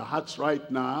of their hearts right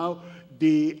now.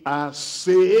 They are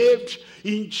saved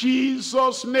in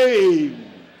Jesus' name.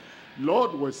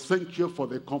 Lord, we thank you for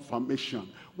the confirmation.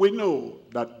 We know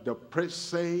that the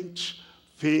present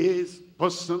faith,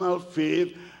 personal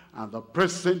faith, and the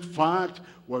present fact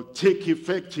will take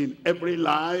effect in every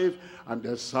life, and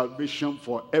there's salvation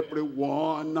for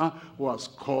everyone who has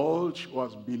called, who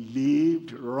has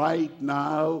believed right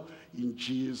now in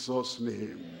Jesus'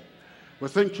 name. We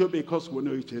thank you because we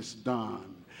know it is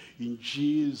done. In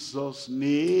Jesus'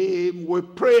 name we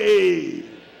pray.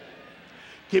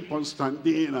 Keep on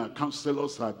standing. Our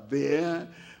counselors are there.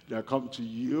 They'll come to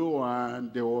you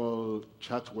and they will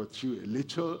chat with you a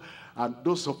little. And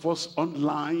those of us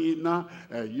online,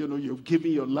 you've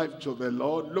given your life to the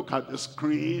Lord. Look at the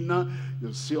screen.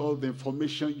 You'll see all the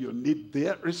information you need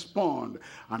there. Respond.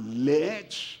 And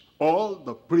let all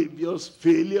the previous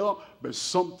failure be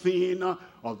something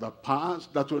of the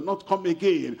past that will not come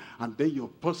again. And then your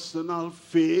personal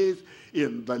faith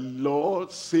in the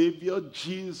Lord, Savior,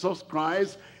 Jesus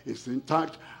Christ is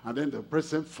intact. And then the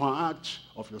present fact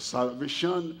of your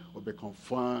salvation will be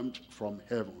confirmed from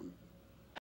heaven.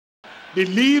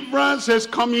 Deliverance is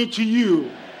coming to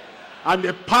you. And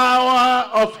the power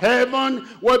of heaven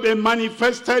will be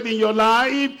manifested in your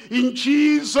life in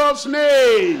Jesus'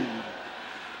 name.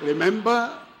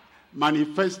 Remember,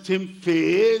 manifesting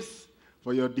faith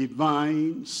for your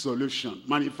divine solution.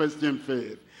 Manifesting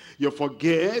faith. You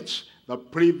forget the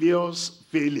previous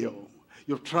failure.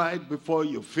 You've tried before,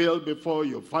 you failed before,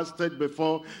 you fasted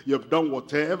before, you've done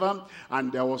whatever,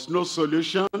 and there was no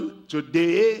solution.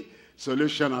 Today,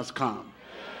 solution has come.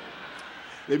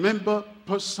 Remember,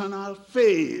 personal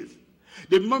faith.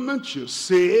 The moment you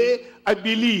say, I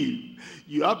believe,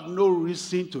 you have no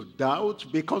reason to doubt,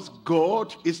 because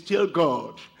God is still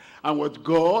God. And with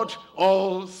God,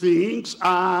 all things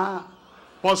are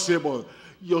possible.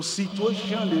 Your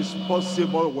situation is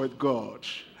possible with God.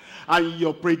 And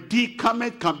your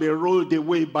predicament can be rolled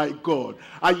away by God.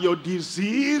 And your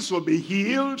disease will be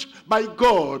healed by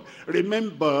God.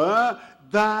 Remember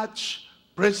that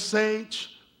present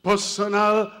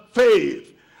personal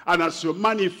faith. And as you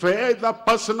manifest that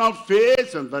personal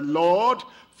faith in the Lord,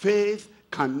 faith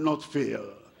cannot fail.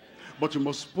 But you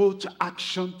must put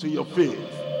action to your faith.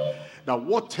 That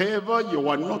whatever you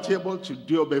were not able to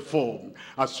do before,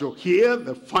 as you hear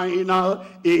the final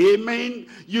amen,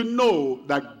 you know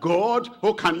that God,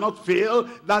 who cannot fail,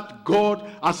 that God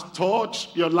has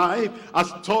touched your life,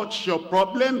 has touched your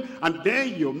problem, and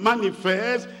then you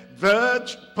manifest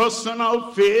that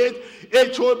personal faith.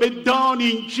 It will be done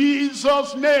in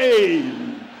Jesus'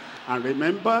 name. And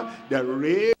remember, there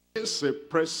is a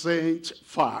present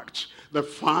fact. The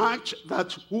fact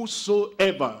that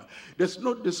whosoever, there's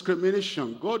no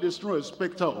discrimination. God is no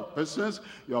respecter of persons.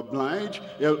 You're blind,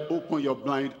 he'll open your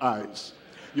blind eyes.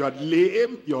 You are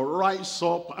lame, you'll rise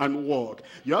up and walk.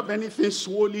 You have anything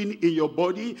swollen in your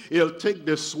body, he'll take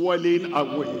the swelling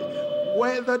away.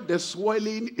 Whether the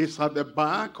swelling is at the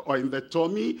back or in the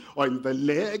tummy or in the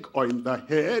leg or in the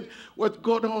head, with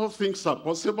God all things are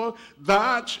possible.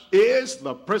 That is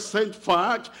the present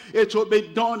fact. It will be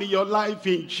done in your life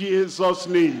in Jesus'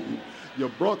 name. You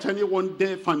brought anyone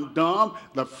deaf and dumb,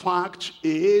 the fact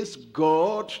is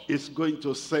God is going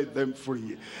to set them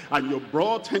free. And you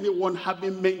brought anyone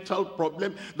having mental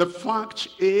problem, the fact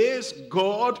is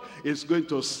God is going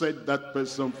to set that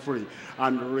person free.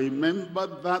 And remember,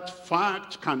 that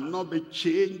fact cannot be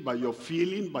changed by your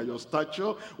feeling, by your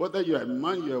stature, whether you're a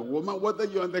man, you're a woman, whether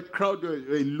you're in the crowd,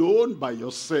 you're alone by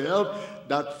yourself.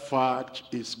 That fact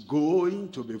is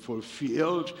going to be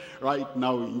fulfilled right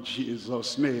now in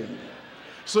Jesus' name.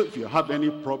 So if you have any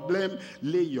problem,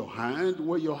 lay your hand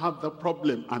where you have the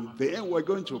problem. And then we're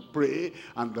going to pray,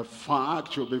 and the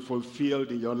fact will be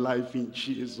fulfilled in your life in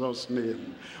Jesus'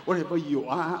 name. Wherever you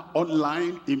are,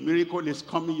 online, a miracle is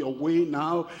coming your way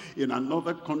now. In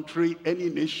another country, any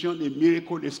nation, a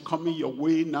miracle is coming your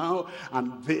way now.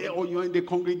 And there, or you're in the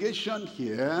congregation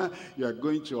here, you are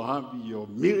going to have your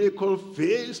miracle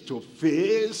face to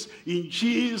face in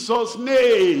Jesus'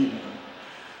 name.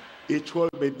 It will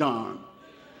be done.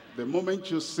 The moment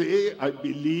you say, I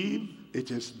believe, it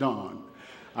is done.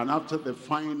 And after the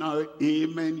final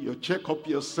amen, you check up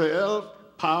yourself.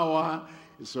 Power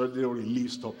It's already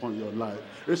released upon your life.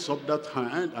 Raise up that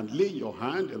hand and lay your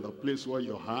hand in the place where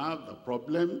you have the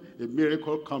problem. A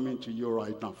miracle coming to you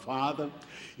right now. Father,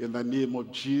 in the name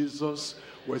of Jesus,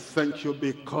 we thank you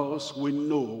because we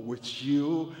know with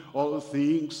you all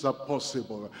things are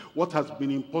possible. What has been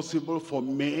impossible for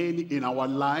men in our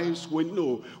lives, we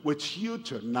know with you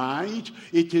tonight,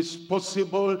 it is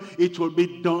possible. It will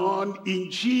be done in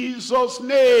Jesus'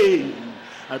 name.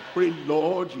 I pray,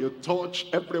 Lord, you touch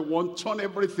everyone, turn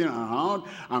everything around,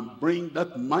 and bring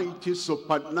that mighty,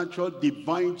 supernatural,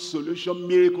 divine solution,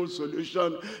 miracle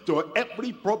solution to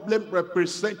every problem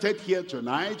represented here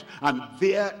tonight, and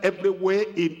there, everywhere,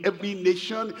 in every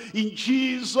nation, in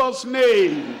Jesus'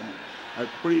 name. I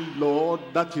pray, Lord,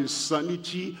 that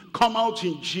insanity come out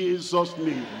in Jesus'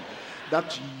 name.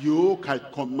 That yoke, I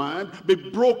command, be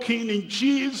broken in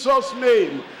Jesus'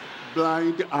 name.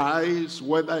 Blind eyes,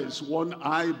 whether it's one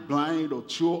eye blind or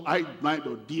two eye blind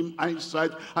or dim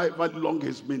eyesight, however long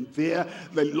it's been there,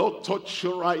 the Lord touch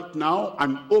you right now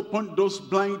and open those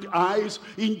blind eyes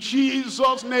in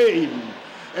Jesus' name.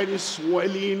 Any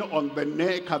swelling on the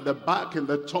neck, at the back, in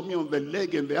the tummy, on the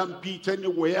leg, in the armpit,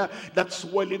 anywhere, that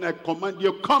swelling, I command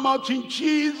you, come out in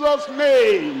Jesus'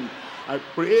 name. I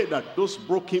pray that those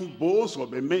broken bones will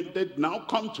be mended now,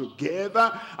 come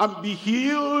together and be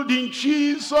healed in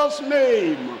Jesus'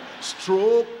 name.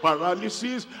 Stroke,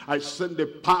 paralysis, I send the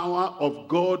power of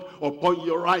God upon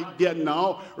you right there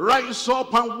now. Rise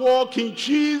up and walk in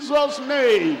Jesus'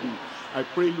 name. I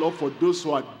pray, Lord, for those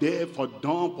who are deaf or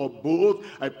dumb or both,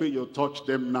 I pray you touch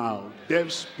them now.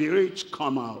 Deaf spirits,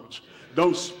 come out.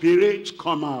 Dumb spirits,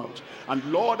 come out. And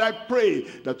Lord, I pray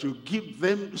that you give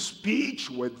them speech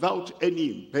without any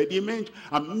impediment,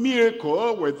 a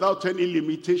miracle without any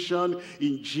limitation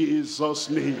in Jesus'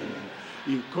 name.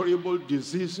 Incurable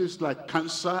diseases like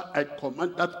cancer, I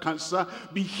command that cancer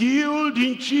be healed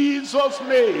in Jesus'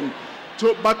 name.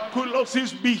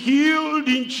 Tuberculosis be healed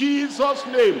in Jesus'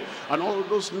 name. And all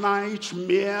those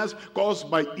nightmares caused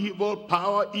by evil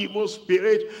power, evil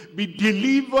spirit, be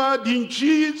delivered in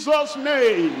Jesus'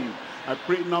 name. I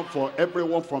pray now for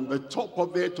everyone from the top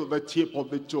of their to the tip of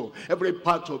the toe, every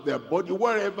part of their body,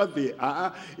 wherever they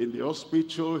are, in the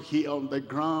hospital, here on the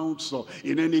ground, so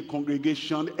in any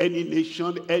congregation, any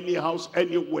nation, any house,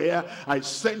 anywhere, I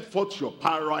send forth your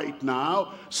power right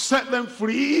now. Set them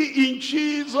free in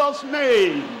Jesus'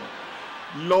 name.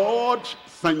 Lord,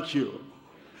 thank you.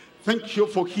 Thank you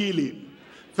for healing.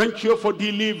 Thank you for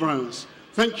deliverance.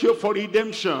 Thank you for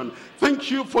redemption.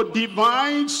 Thank you for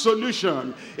divine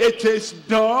solution. It is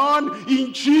done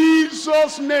in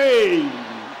Jesus' name.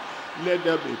 Let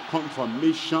there be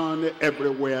confirmation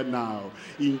everywhere now.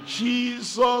 In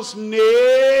Jesus'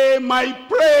 name I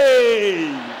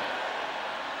pray.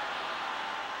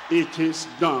 It is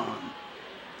done.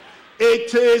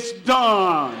 It is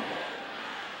done.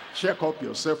 Check up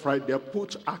yourself right there.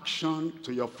 Put action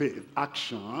to your faith.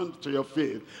 Action to your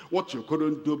faith. What you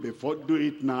couldn't do before, do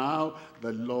it now.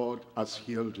 The Lord has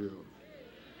healed you.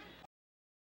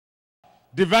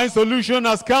 Divine solution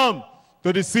has come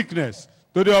to the sickness,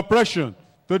 to the oppression,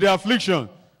 to the affliction.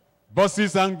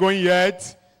 Buses aren't going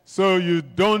yet, so you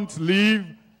don't leave.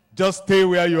 Just stay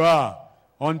where you are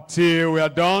until we are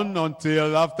done,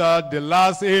 until after the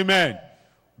last amen.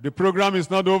 The program is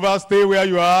not over. Stay where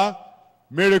you are.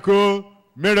 Miracle,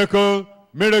 miracle,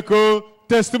 miracle.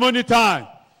 Testimony time.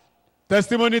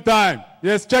 Testimony time.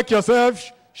 Yes, check yourself.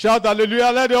 Shout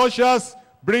hallelujah. Let the ushers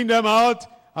bring them out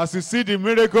as you see the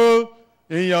miracle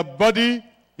in your body,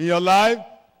 in your life.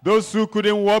 Those who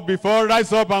couldn't walk before,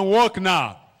 rise up and walk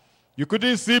now. You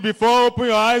couldn't see before, open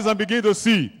your eyes and begin to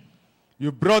see.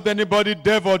 You brought anybody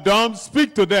deaf or dumb,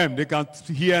 speak to them. They can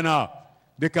hear now.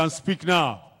 They can speak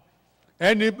now.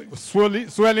 Any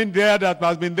swelling there that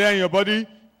has been there in your body,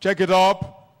 check it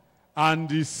up,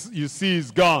 and you see it's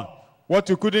gone. What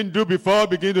you couldn't do before,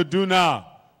 begin to do now.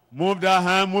 Move that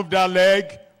hand, move that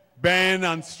leg, bend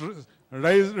and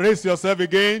raise yourself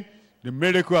again. The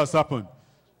miracle has happened.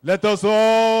 Let us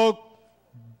all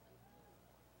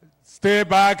stay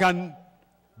back and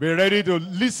be ready to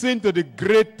listen to the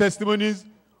great testimonies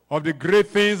of the great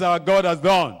things our God has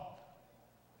done.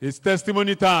 It's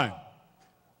testimony time.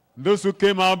 Those who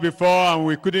came out before and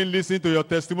we couldn't listen to your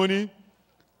testimony,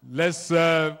 let's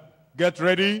get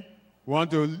ready. We want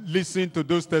to listen to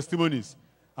those testimonies.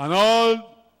 And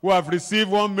all who have received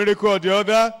one miracle or the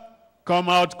other, come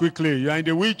out quickly. You are in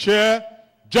the wheelchair,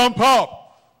 jump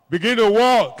up, begin to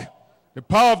walk. The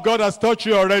power of God has touched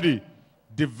you already.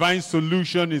 Divine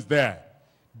solution is there.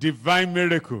 Divine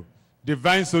miracle,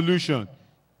 divine solution,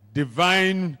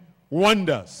 divine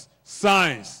wonders,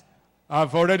 signs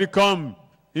have already come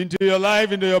into your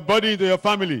life, into your body, into your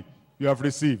family. you have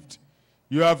received.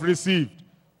 You have received.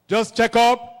 Just check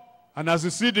up, and as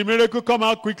you see the miracle come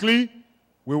out quickly,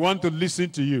 we want to listen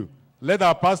to you. Let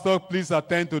our pastor please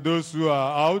attend to those who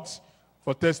are out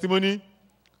for testimony.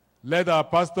 Let our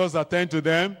pastors attend to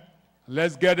them.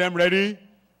 Let's get them ready.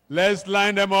 Let's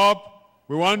line them up.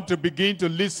 We want to begin to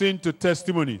listen to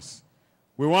testimonies.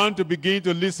 We want to begin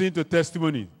to listen to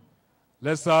testimony.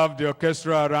 Let's have the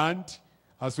orchestra around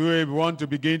as we want to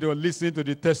begin to listen to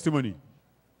the testimony.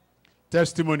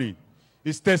 Testimony.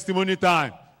 It's testimony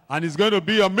time. And it's going to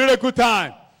be a miracle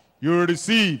time. You will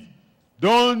receive.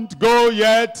 Don't go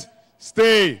yet.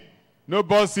 Stay. No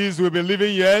buses will be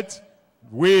leaving yet.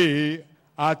 We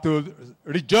are to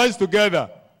rejoice together.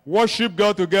 Worship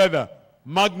God together.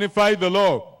 Magnify the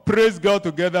Lord. Praise God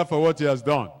together for what he has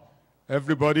done.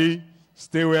 Everybody,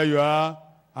 stay where you are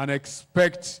and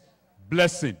expect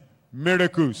blessing,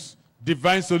 miracles,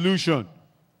 divine solution.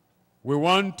 We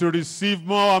want to receive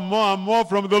more and more and more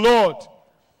from the Lord.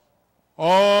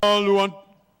 All who want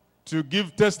to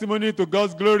give testimony to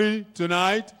God's glory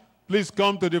tonight, please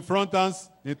come to the front hand,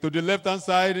 to the left-hand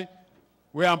side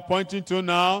where I'm pointing to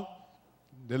now.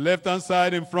 The left-hand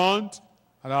side in front,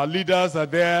 and our leaders are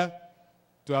there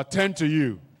to attend to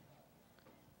you.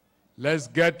 Let's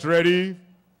get ready.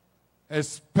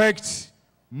 Expect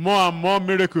more and more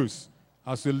miracles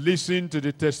as we listen to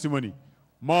the testimony.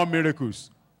 More miracles.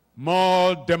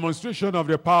 More demonstration of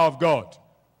the power of God.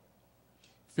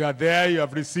 If you are there, you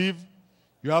have received,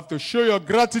 you have to show your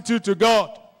gratitude to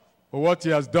God for what he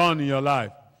has done in your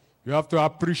life. You have to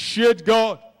appreciate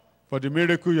God for the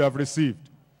miracle you have received.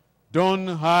 Don't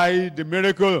hide the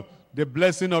miracle, the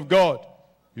blessing of God.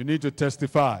 You need to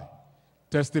testify.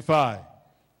 Testify.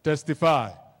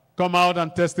 Testify. Come out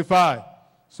and testify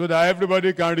so that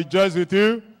everybody can rejoice with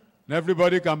you and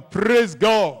everybody can praise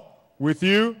God with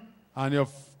you, and your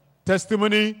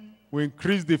testimony will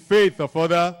increase the faith of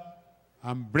others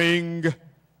and bring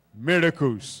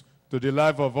miracles to the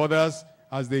life of others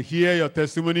as they hear your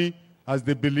testimony, as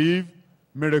they believe.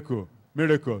 Miracle.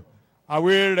 Miracle. Are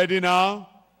we ready now?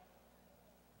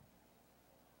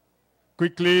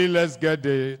 Quickly, let's get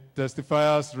the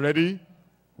testifiers ready.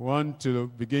 We want to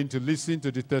begin to listen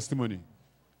to the testimony.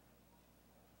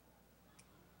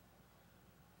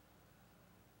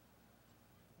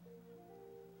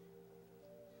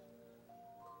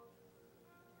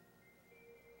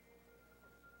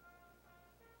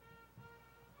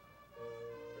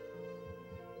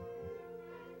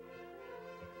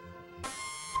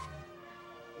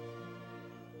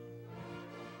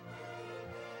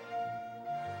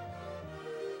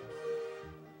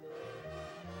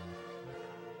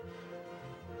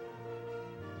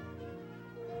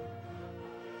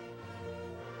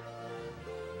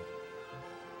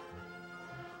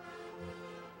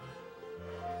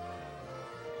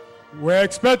 We're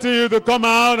expecting you to come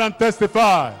out and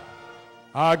testify.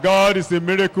 Our God is a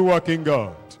miracle-working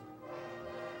God.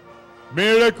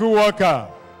 Miracle worker.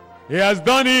 He has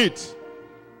done it.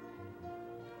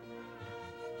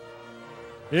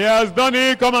 He has done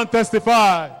it. Come and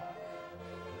testify.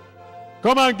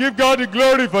 Come and give God the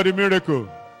glory for the miracle.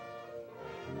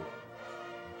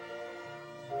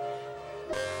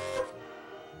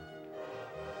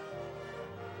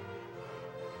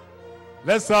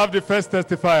 Let's have the first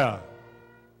testifier.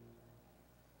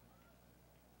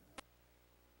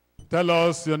 Tell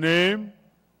us your name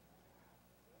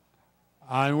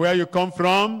and where you come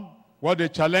from, what the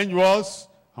challenge was,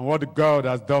 and what God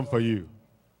has done for you.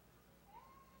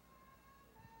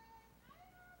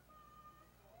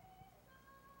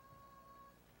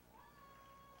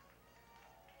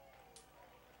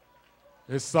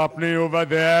 It's happening over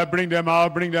there. Bring them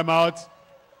out, bring them out.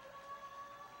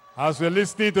 As we're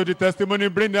listening to the testimony,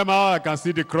 bring them out. I can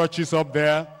see the crutches up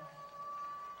there.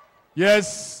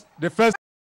 Yes, the first.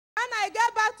 When I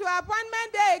get back to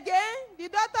appointment day again, the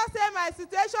doctor said my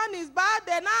situation is bad.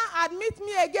 They now admit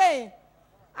me again.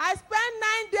 I spent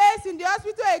 9 days in the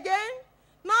hospital again,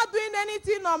 not doing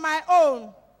anything on my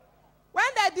own. When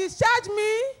they discharged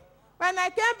me, when I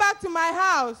came back to my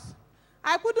house,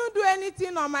 I couldn't do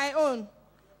anything on my own.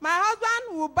 My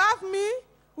husband would bath me,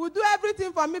 would do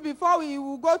everything for me before we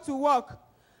would go to work.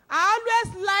 I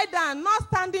always lie down, not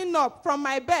standing up from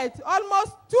my bed,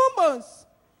 almost 2 months.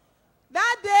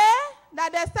 That day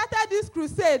that they started this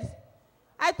crusade,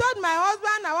 I told my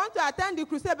husband I want to attend the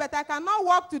crusade, but I cannot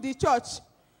walk to the church.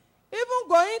 Even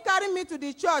going, carry me to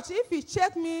the church, if he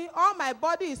check me, all my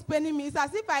body is paining me. It's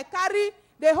as if I carry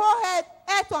the whole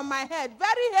earth on my head,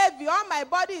 very heavy. All my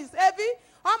body is heavy.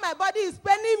 All my body is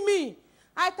paining me.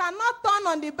 I cannot turn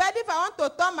on the bed. If I want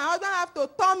to turn, my husband have to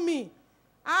turn me.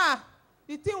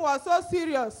 The thing was so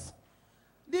serious.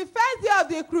 The first day of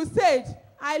the crusade,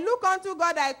 I look unto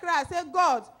God, I cry, I say,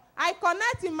 God, I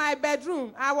connect in my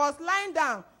bedroom. I was lying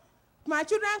down. My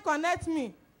children connect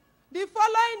me. The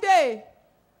following day,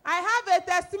 I had a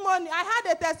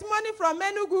testimony from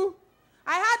Enugu.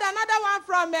 I had another one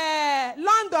from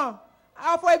London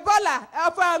of Ebola,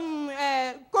 of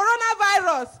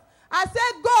coronavirus. I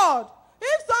said, God,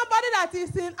 if somebody that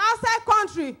is in outside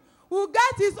country will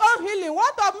get his own healing,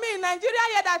 what of me in Nigeria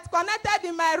here that's connected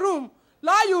in my room?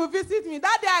 Lord, you will visit me.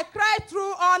 That day I cried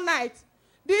through all night.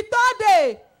 The third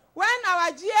day, when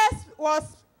our GS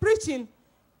was preaching,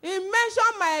 he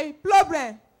mentioned my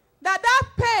problem, that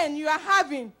pain you are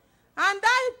having, and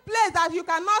that place that you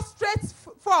cannot stretch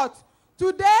forth.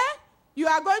 Today, you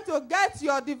are going to get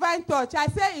your divine touch. I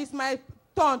say it's my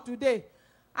turn today.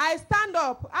 I stand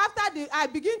up. After I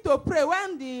begin to pray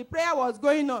when the prayer was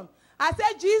going on. I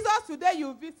said, Jesus, today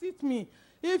you visit me.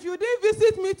 If you didn't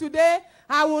visit me today,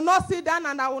 I will not sit down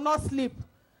and I will not sleep.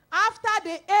 After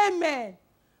the amen,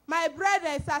 my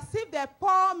brethren, it's as if they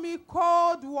pour me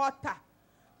cold water.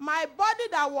 My body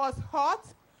that was hot,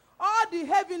 all the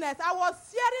heaviness, I was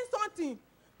hearing something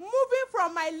moving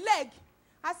from my leg.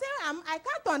 I said, I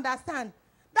can't understand.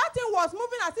 That thing was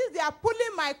moving as if they are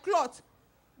pulling my cloth.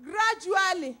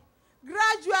 Gradually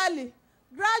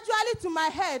to my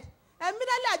head.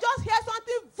 Immediately, I just hear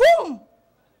something, boom!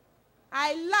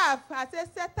 I laugh. I said,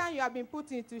 Satan, you have been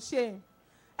put into shame.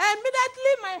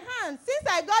 Immediately, my hand, since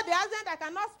I got the accident, I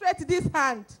cannot straighten this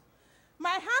hand. My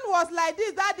hand was like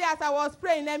this that day as I was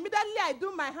praying. Immediately, I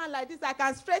do my hand like this. I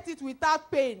can straighten it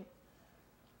without pain.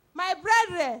 My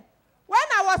brethren, when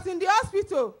I was in the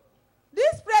hospital,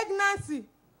 this pregnancy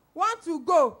want to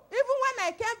go. Even when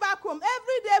I came back home,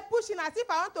 every day pushing as if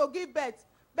I want to give birth.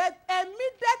 But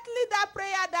immediately that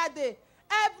prayer that day,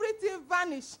 everything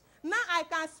vanished. Now I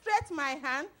can stretch my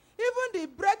hand, even the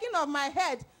breaking of my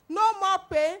head. No more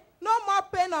pain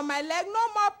on my leg,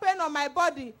 no more pain on my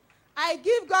body. I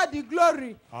give God the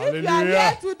glory. Hallelujah. If you are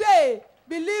here today,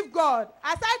 believe God.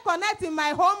 As I connect in my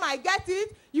home, I get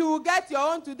it. You will get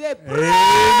your own today.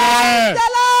 Praise the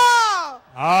Lord.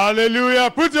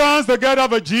 Hallelujah. Put your hands together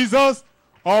for Jesus.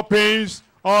 All pains,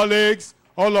 all aches,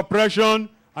 all oppression,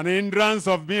 and hindrance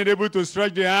of being able to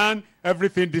stretch the hand,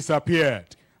 everything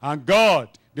disappeared. And God,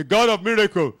 the God of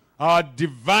miracle, our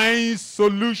divine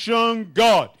solution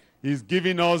God, is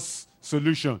giving us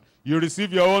solution. You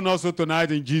receive your own also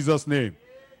tonight in Jesus' name.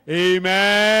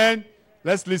 Amen.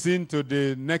 Let's listen to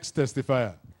the next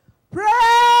testifier. Praise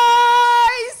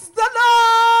the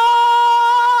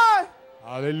Lord.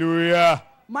 Hallelujah.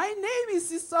 My name is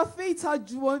Sister Faith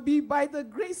Ajuwonbi. By the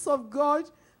grace of God,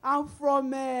 I'm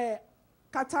from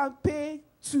Katampe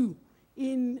 2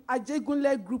 in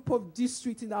Ajegunle group of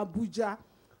district in Abuja.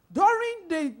 During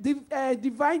the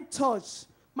divine touch,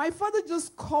 my father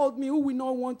just called me, who will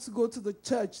not want to go to the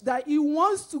church, that he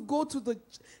wants to go to the,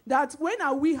 that when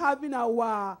are we having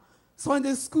our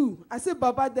Sunday school? I said,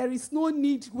 Baba, there is no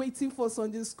need waiting for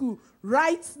Sunday school.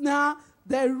 Right now,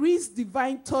 there is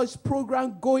divine touch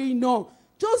program going on.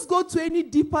 Just go to any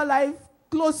Deeper Life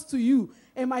close to you.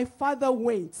 And my father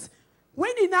went.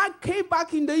 When he now came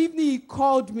back in the evening, he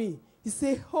called me. He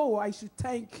said, oh, I should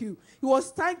thank you. He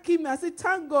was thanking me. I said,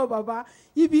 thank God, Baba.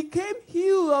 He became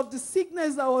healed of the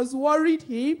sickness that was worried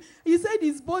him. He said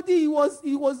his body,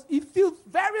 he feels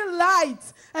very light.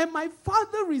 And my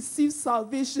father received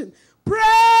salvation.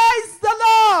 Praise the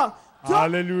Lord.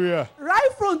 Hallelujah. Right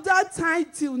from that time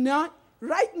till now,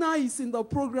 right now he's in the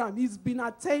program. He's been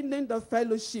attending the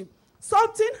fellowship.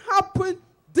 Something happened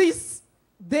this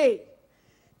day.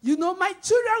 You know, my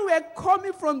children were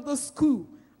coming from the school,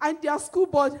 and their school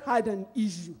board had an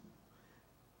issue.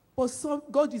 But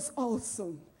God is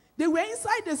awesome. They were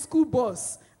inside the school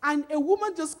bus, and a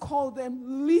woman just called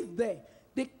them, leave there.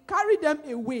 They carried them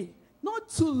away. Not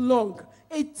too long,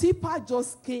 a tipper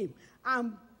just came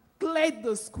and cleared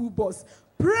the school bus.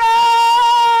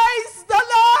 Praise the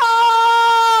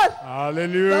Lord!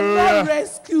 Hallelujah. The Lord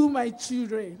rescue my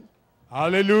children.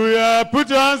 Hallelujah. Put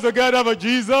your hands together for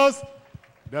Jesus.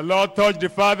 The Lord touched the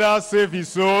father, saved his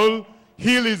soul,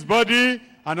 healed his body,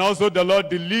 and also the Lord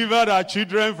delivered our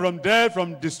children from death,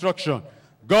 from destruction.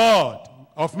 God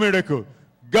of miracle,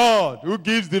 God who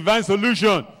gives divine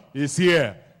solution, is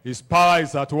here. His power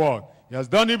is at work. He has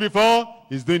done it before,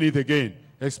 he's doing it again.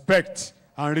 Expect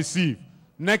and receive.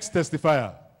 Next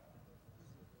testifier.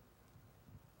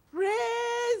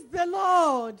 Praise the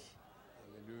Lord.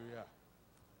 Hallelujah.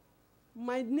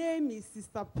 My name is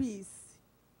Sister Peace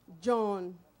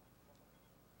John.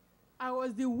 I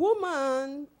was the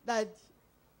woman that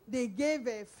they gave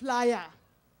a flyer.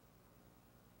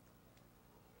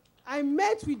 I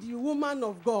met with the woman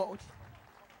of God.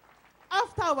 After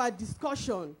after our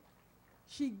discussion,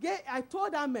 I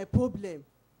told her my problem,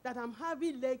 that I'm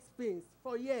having leg pains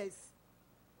for years.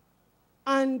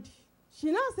 And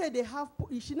she now said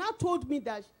she now told me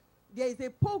that there is a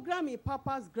program in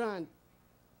Papa's Grand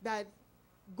that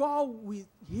God will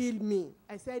heal me.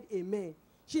 I said, amen.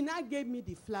 She now gave me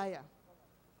the flyer.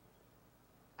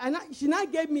 And she now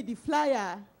gave me the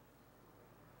flyer.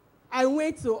 I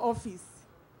went to office.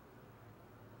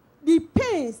 The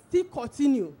pain still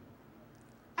continue.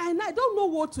 And I don't know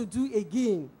what to do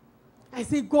again. I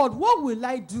said, God, what will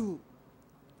I do?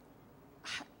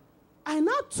 I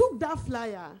now took that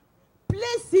flyer,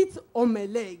 placed it on my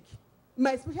leg,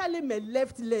 especially my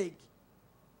left leg.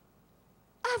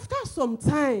 After some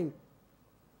time,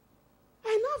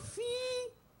 I now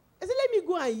I said, let me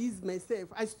go and ease myself.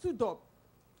 I stood up.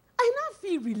 I now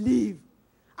feel relieved,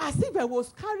 as if I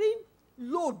was carrying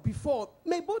load before.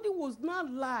 My body was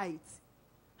not light.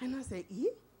 And I said,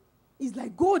 it's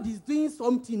like God is doing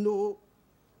something, no?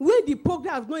 When the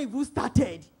program has not even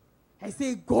started, I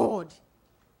say, God.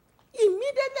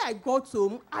 Immediately I got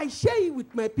home, I share it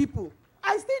with my people.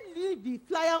 I still leave the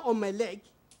flyer on my leg.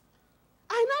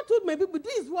 I now told my people,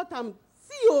 this is what I'm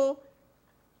seeing.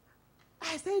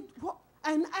 I said, what?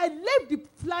 And I left the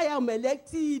flyer on my leg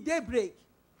till daybreak.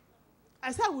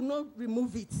 I said I will not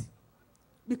remove it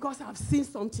because I've seen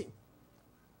something.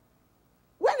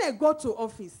 When I got to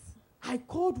office, I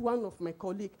called one of my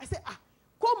colleagues. I said,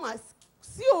 come and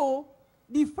see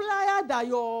the flyer that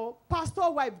your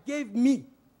pastor wife gave me.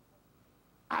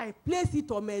 I placed it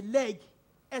on my leg,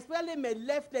 especially my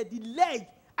left leg. The leg,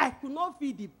 I could not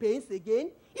feel the pains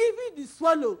again. Even the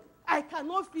swallow, I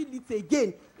cannot feel it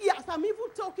again. Yes, I'm even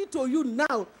talking to you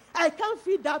now. I can't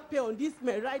feel that pain on this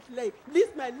my right leg, this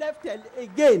my left leg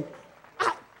again.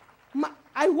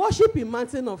 I worship in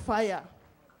mountain of fire.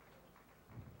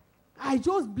 I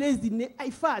just bless the name.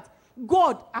 In fact,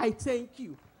 God, I thank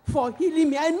you for healing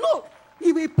me. I know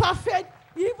He will perfect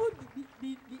even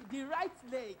the right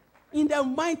leg in the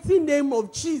mighty name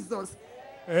of Jesus.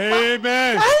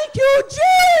 Amen. Thank you,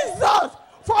 Jesus,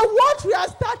 for what we have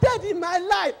started in my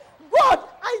life. God,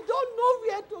 I don't know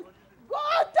where to.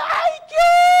 God, thank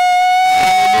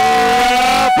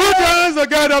you. Put your hands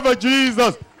together for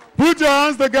Jesus. Put your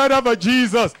hands together for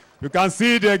Jesus. You can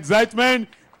see the excitement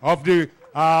of the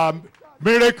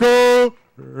miracle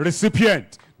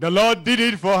recipient. The Lord did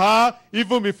it for her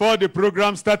even before the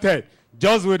program started.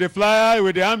 Just with the flyer,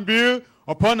 with the ambil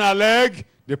upon her leg,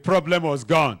 the problem was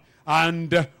gone.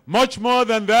 And much more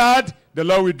than that, the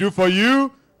Lord will do for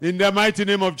you in the mighty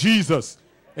name of Jesus.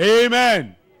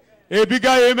 Amen. A bigger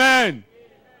amen.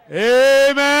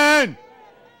 Amen.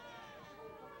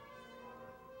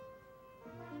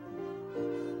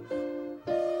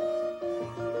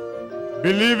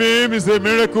 Believe Him is a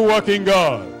miracle working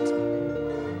God.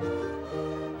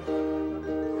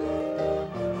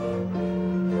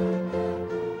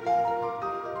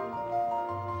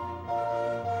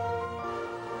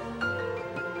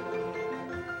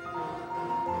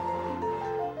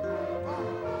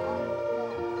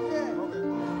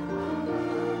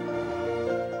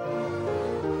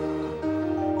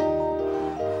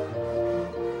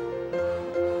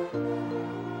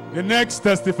 The next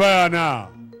testifier now.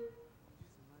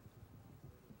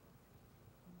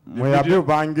 Muyabi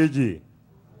Ubangiji.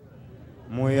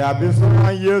 Muyabi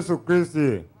suna Yesu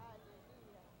Kristi.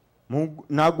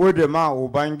 Na gode ma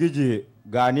Ubangiji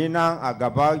gani nan a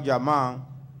gaba jama'a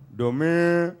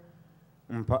domin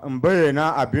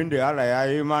bayyana abin da Allah ya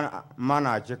yi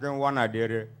mana cikin wannan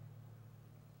dare.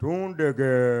 Tun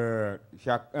daga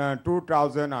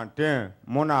 2010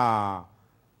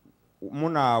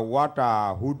 muna wata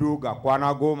hudu ga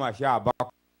kwana 17.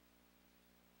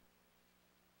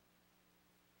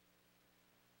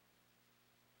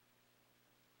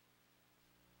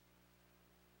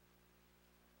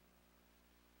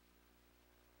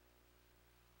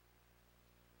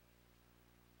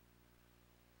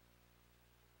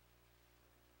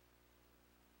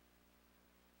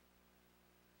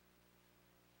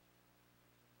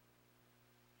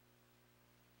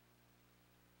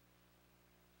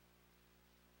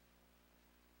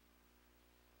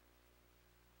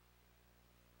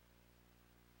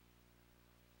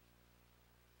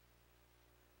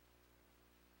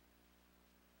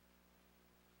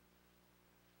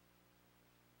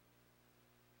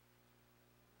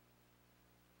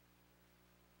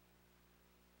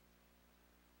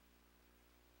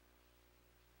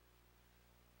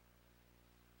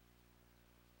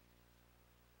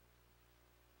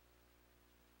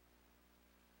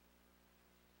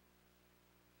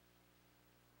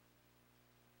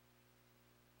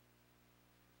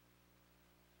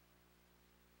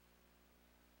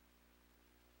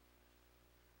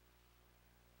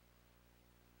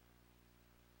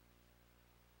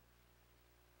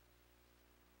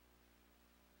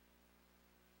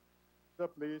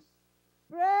 sister, please.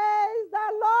 Praise the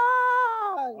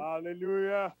Lord.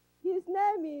 Hallelujah. His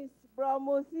name is Bro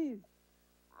Moses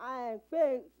and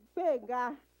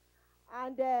Pega.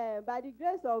 And by the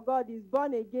grace of God, he's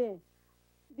born again.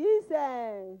 This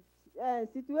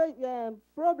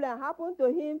problem happened to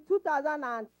him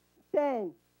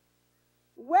 2010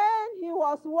 when he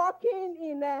was working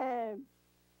in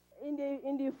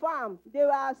the farm. They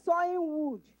were sawing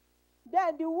wood.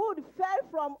 Then the wood fell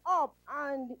from up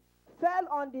and fell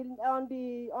on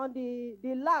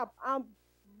the lap and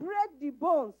break the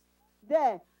bones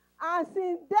there. And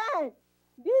since then,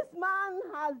 this man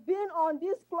has been on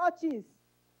these clutches.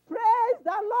 Praise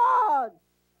the Lord.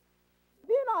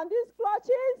 Been on these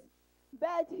clutches,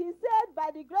 but he said by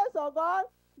the grace of God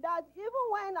that even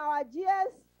when our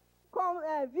GS come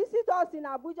visit us in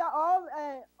Abuja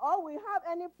or we have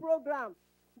any program,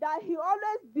 that he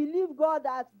always believed God,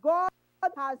 that God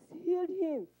has healed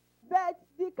him. But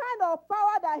the kind of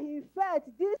power that he felt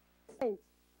this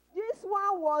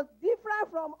one was different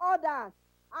from others.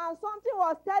 And something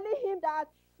was telling him that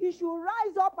he should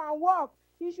rise up and walk.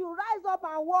 He should rise up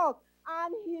and walk.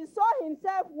 And he saw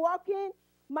himself walking,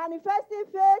 manifesting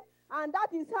faith, and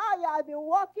that is how he has been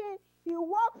walking. He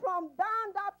walked from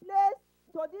down that place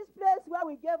to this place where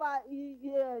we gave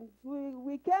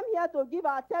we came here to give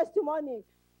our testimony.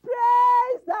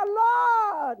 Praise the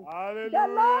Lord. Hallelujah. The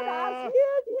Lord has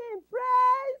healed him.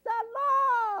 Praise the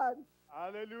Lord.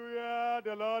 Hallelujah.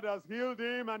 The Lord has healed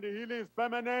him, and the healing is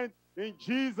permanent in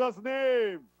Jesus'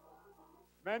 name.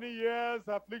 Many years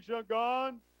affliction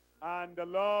gone, and the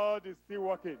Lord is still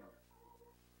working.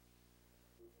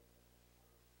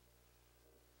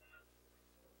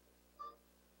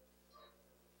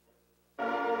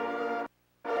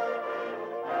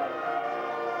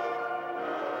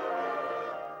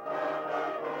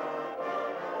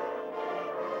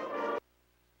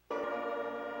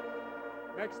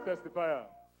 Next testifier.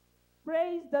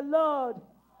 Praise the Lord.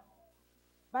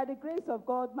 By the grace of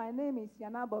God, my name is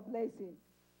Yanabo Blessing.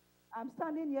 I'm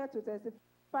standing here to testify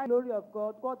the glory of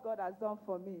God, what God has done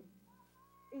for me.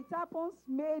 It happens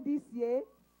May this year.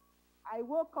 I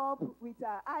woke up with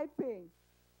eye pain.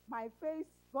 My face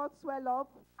got swelled up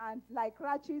and like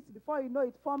rashes. Before you know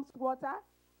it, forms water.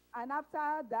 And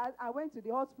after that, I went to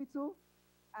the hospital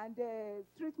and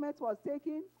treatment was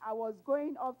taken. I was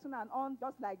going often and on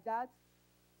just like that,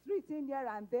 treating here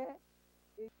and there.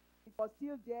 It was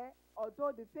still there.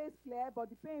 Although the face clear, but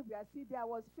the pain we are still there. I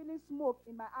was feeling smoke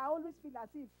in my eye. I always feel as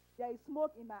if there is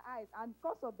smoke in my eyes. And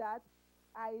because of that,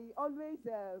 I always,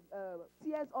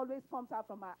 tears always comes out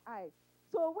from my eye.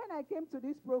 So when I came to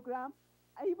this program,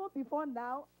 even before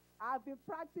now, I've been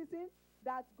practicing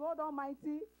that God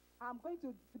Almighty, I'm going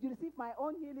to receive my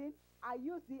own healing. I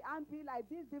used the anvil, I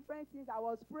did different things. I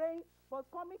was praying, but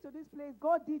coming to this place,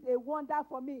 God did a wonder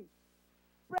for me.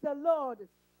 Praise the Lord.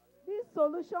 This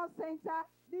solution center,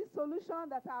 this solution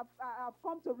that I've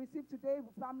come to receive today,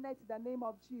 will permanent in the name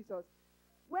of Jesus.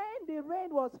 When the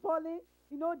rain was falling,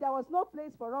 you know, there was no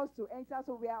place for us to enter,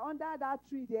 so we are under that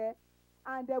tree there,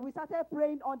 and we started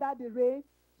praying under the rain.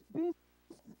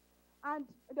 And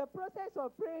the process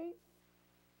of praying,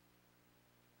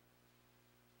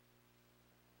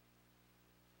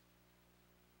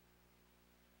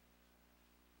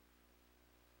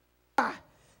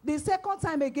 the second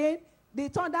time again, the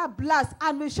thunder blast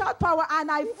and we shout power, and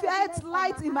I felt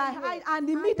light in my eye, and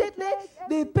immediately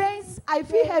the pains, I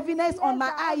feel heaviness on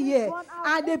my eye here,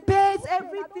 and the pains,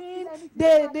 everything,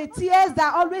 the tears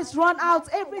that always run out,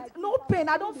 everything, no pain,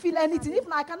 I don't feel anything.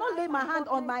 Even I cannot lay my hand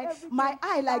on my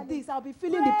eye like this, I'll be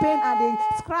feeling the pain and the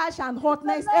scratch and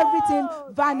hotness, everything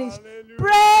vanished.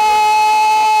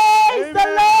 Praise the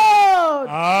Lord.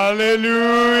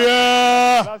 Hallelujah.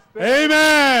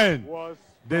 Amen.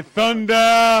 The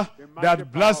thunder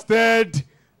that blasted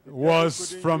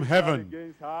was from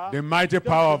heaven, the mighty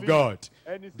power of God.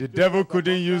 The devil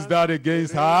couldn't use that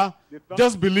against her.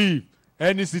 Just believe.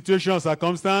 Any situation or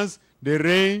circumstance, the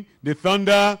rain, the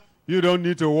thunder, you don't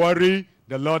need to worry.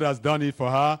 The Lord has done it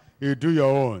for her. You do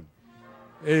your own.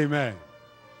 Amen.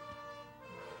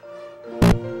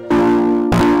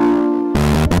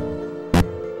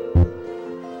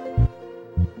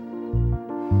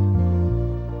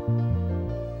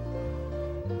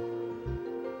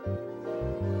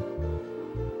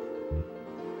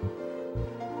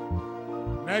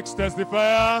 Next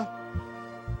testifier.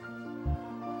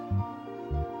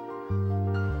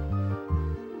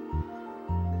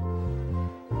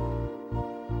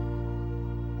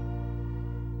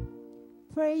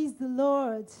 Praise the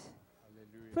Lord.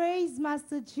 Hallelujah. Praise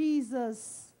Master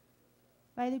Jesus.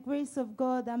 By the grace of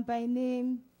God and by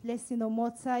name, Blessing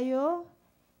Omotayo.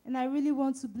 And I really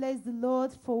want to bless the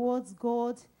Lord for what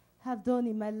God have done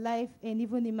in my life and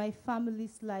even in my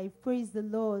family's life. Praise the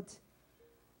Lord.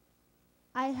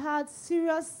 I had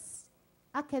serious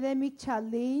academic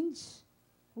challenge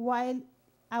while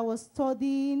I was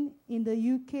studying in the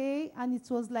UK, and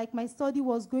it was like my study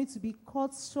was going to be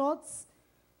cut short.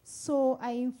 So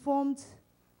I informed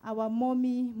our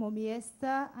mommy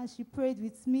Esther, and she prayed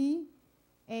with me.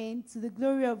 And to the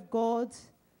glory of God,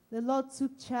 the Lord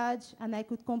took charge, and I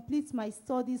could complete my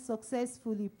studies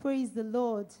successfully. Praise the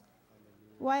Lord.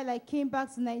 While I came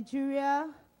back to Nigeria,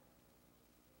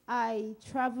 I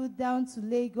traveled down to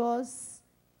Lagos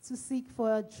to seek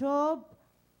for a job.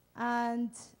 And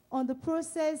on the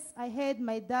process, I heard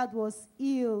my dad was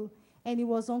ill and he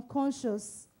was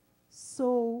unconscious.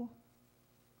 So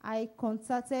I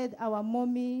contacted our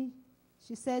mommy.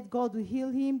 She said God will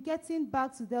heal him. Getting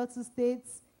back to Delta State,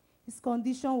 his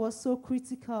condition was so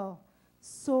critical.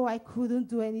 So I couldn't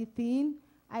do anything.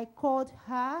 I called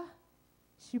her.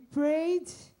 She prayed.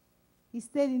 He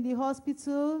stayed in the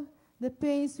hospital. The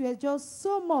pains were just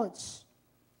so much.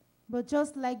 But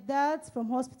just like that, from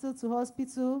hospital to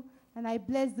hospital, and I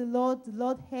blessed the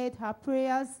Lord heard her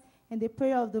prayers and the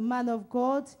prayer of the man of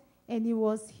God, and he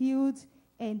was healed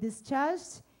and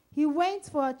discharged. He went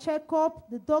for a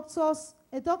checkup. A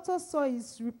doctor saw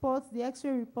his report, the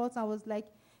x-ray report, and was like,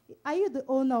 are you the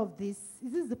owner of this?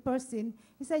 Is this the person?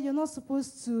 He said, you're not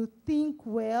supposed to think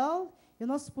well. You're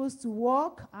not supposed to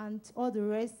walk and all the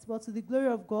rest. But to the glory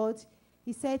of God,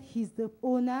 he said he's the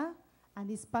owner and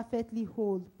he's perfectly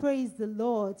whole. Praise the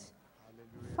Lord.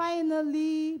 Hallelujah.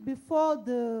 Finally, before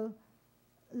the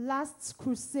last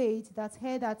crusade that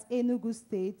held at Enugu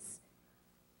State,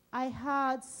 I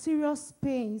had serious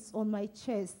pains on my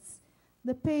chest.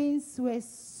 The pains were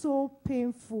so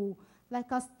painful,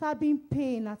 like a stabbing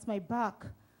pain at my back.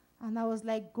 And I was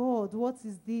like, God, what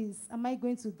is this? Am I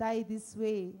going to die this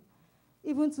way?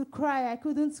 Even to cry, I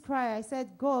couldn't cry. I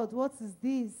said, God, what is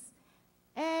this?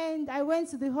 And I went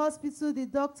to the hospital. The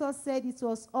doctor said it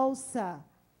was ulcer.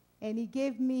 And he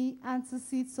gave me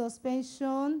antacid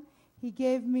suspension. He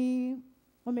gave me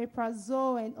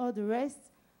omeprazole and all the rest.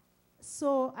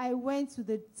 So I went to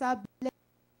the tablet.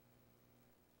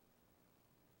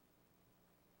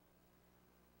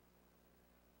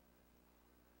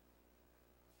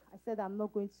 I said, I'm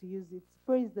not going to use it.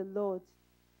 Praise the Lord.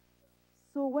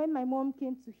 So when my mom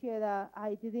came to hear that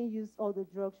I didn't use all the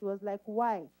drugs, she was like,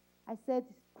 why? I said,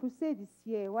 crusade is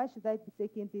here. Why should I be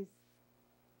taking this?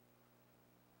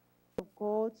 Of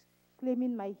God,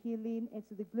 claiming my healing, and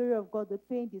to the glory of God, the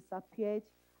pain disappeared,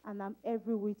 and I'm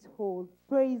every whit whole.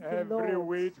 Praise the Lord. Every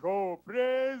whit whole.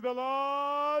 Praise the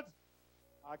Lord.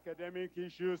 Academic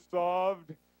issue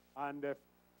solved, and the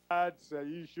third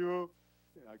issue,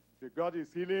 the God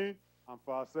is healing, and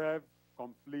for ourselves,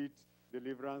 complete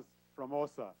deliverance from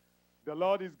ulcer. The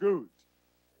Lord is good.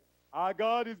 Our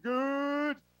God is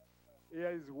good. He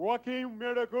is working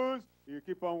miracles. He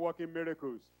keep on working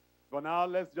miracles. For now,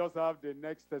 let's just have the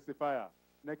next testifier.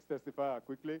 Next testifier,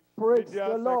 quickly. Praise Media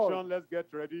the Lord. section, let's get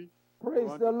ready.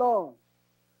 Praise the Lord.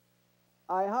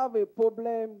 I have a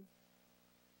problem.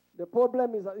 The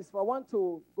problem is that if I want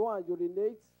to go and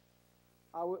urinate,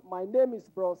 my name is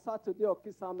Bro Saturday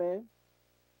Okisame.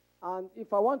 And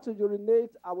if I want to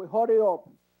urinate, I will hurry up.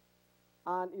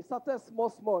 And it started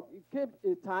small. It came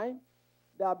a time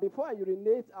that before I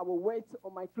urinate, I will wait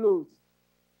on my clothes.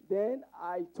 Then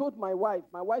I told my wife.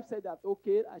 My wife said that,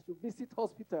 okay, I should visit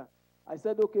hospital. I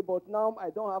said, okay, but now I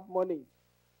don't have money.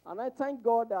 And I thank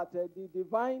God that the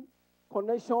divine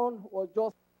connection was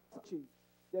just touching.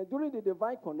 Then during the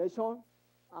divine connection,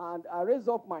 and I raised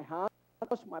up my hand,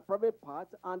 touched my private part,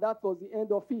 and that was the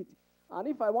end of it. And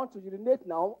if I want to urinate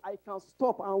now, I can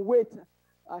stop and wait.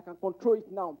 I can control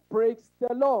it now. Praise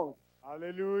the Lord.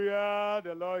 Hallelujah.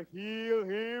 The Lord heal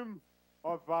him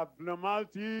of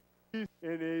abnormalities in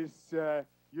his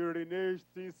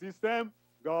urination system.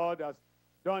 God has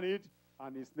done it,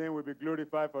 and his name will be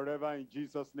glorified forever in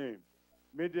Jesus' name.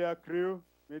 Media crew,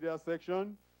 media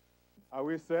section, are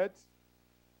we set?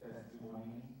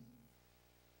 Testimonies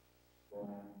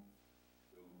from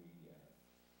the media.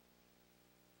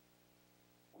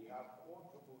 We have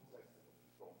quadruple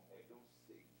testimonies from Edo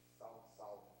State,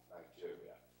 South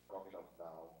Nigeria, coming up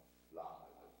now live.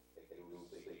 Edo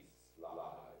State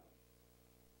live.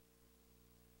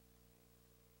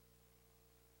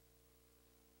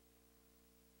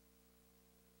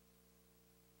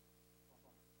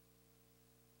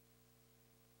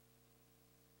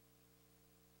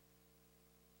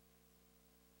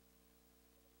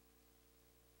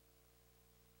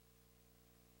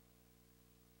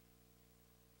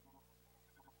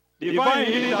 Divine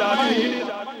healing.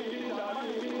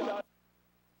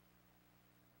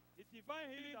 divine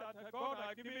healing that God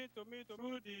had given to me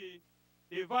through the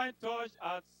divine touch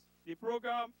at the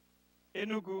program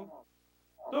Enugu.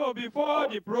 So before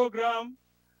the program,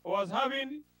 I was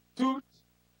having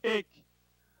toothache,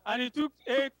 and the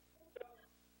toothache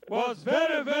was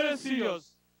very, very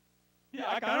serious.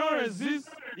 I cannot resist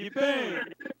the pain.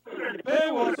 The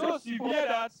pain was so severe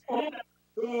that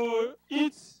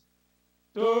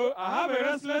I have a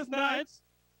restless night.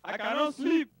 I cannot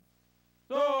sleep.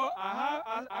 So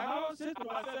I have said to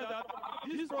myself that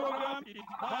this program is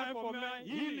time for my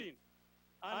healing.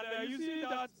 And you see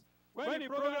that when the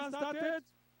program started,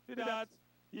 that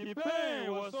the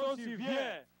pain was so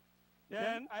severe.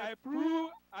 Then I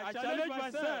challenged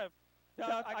myself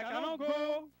that I cannot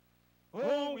go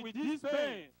home with this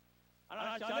pain. And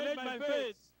I challenged my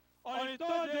faith. On the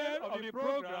third day of the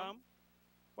program,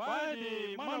 while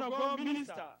the man of God he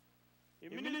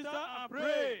ministered and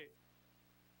prayed.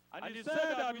 And he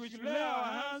said that we should lay our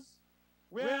hands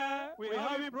where we are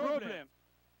having a problem.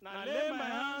 And I lay my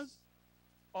hands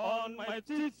on my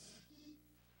teeth.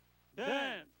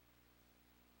 Then,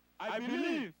 I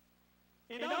believe,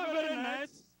 in that very night,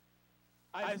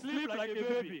 I sleep like a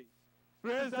baby.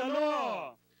 Praise the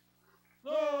Lord.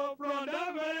 So, from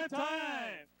that very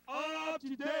time, up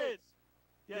to date,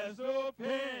 there's no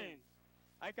pain.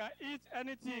 I can eat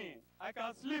anything. I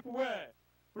can sleep well.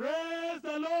 Praise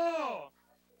the Lord.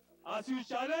 As you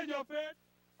challenge your faith,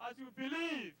 as you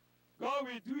believe, God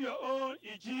will do your own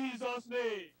in Jesus'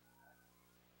 name.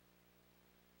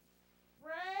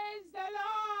 Praise the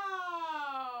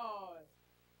Lord.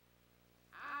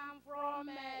 I'm from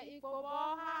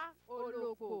Ikoboha,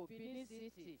 Oloko, Benin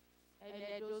City,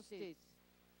 Edo State.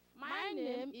 My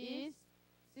name is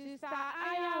Sister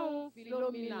Ayaun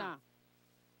Philomena.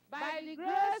 By the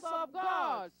grace of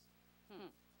God,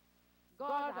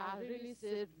 God has really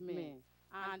saved me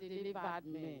and delivered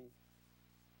me.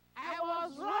 I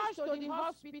was rushed to the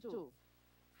hospital,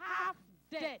 half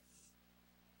dead,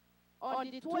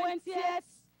 on the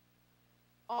 20th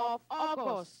of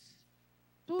August,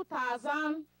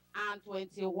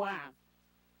 2021.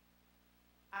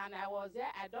 And I was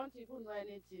there, I don't even know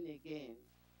anything again.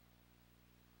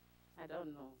 I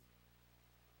don't know.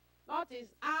 Not until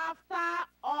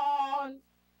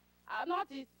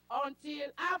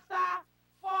after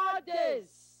 4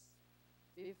 days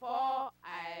before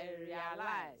I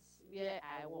realized where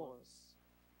I was.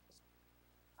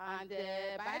 And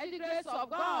by the grace of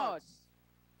God,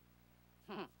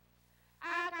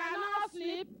 I cannot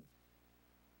sleep.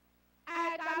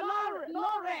 I cannot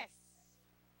no rest.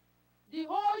 The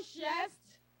whole chest,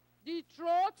 the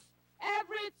throat,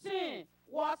 everything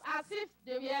was as if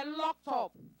they were locked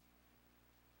up.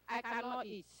 I cannot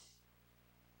eat.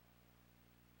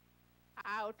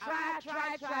 I'll try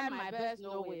my best,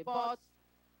 no way. But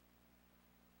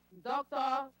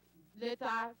doctor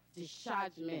later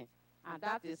discharged me. And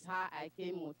that is how I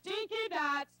came home, thinking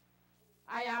that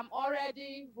I am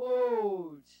already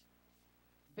old.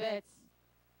 But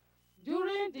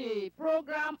during the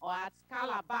program at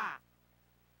Calabar,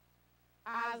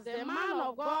 as the man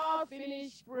of God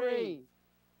finished praying,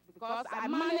 because I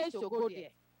managed to go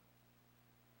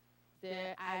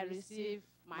there I received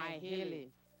my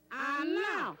healing. And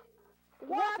now,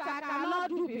 what I cannot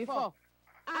do before,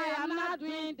 I am not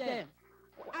doing them.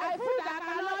 Food I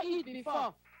cannot eat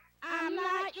before, I'm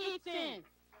not eating.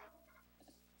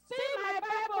 See my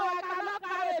Bible I cannot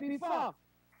carry before,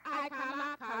 I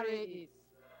cannot carry it.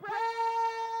 Praise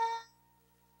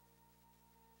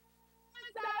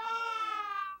the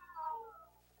Lord.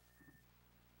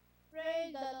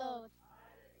 Praise the Lord.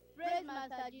 Praise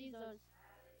Master Jesus.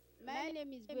 My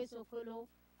name is Grace Okolo.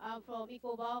 I'm from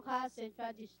Ikoboka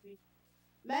Central District.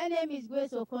 My name is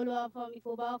Grace Okolo. I'm from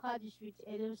Ikoboka District,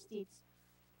 Edo State.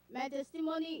 My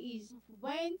testimony is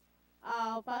when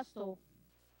our pastor,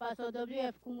 Pastor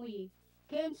W.F. Kumuyi,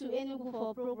 came to Enugu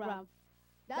for a program.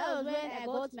 That was when I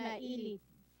got my healing.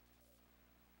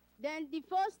 Then the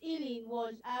first healing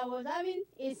was I was having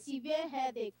a severe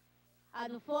headache at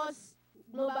the first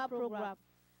global program.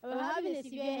 I was having a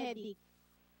severe headache.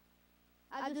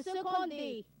 At the second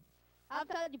day,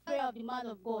 after the prayer of the man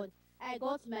of God, I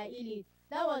got my healing.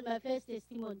 That was my first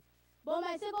testimony. But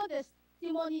my second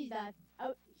testimony is that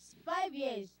 5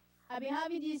 years, I've been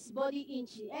having this body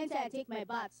itching. Until I take my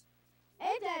bath.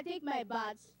 Until I take my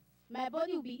bath, my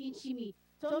body will be itching me.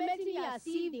 Tormenting me as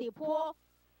if they pour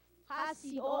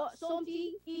acid or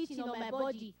something itching on my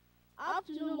body.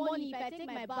 Afternoon, morning, if I take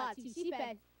my bath,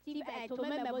 if I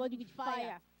torment my body with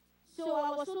fire. So I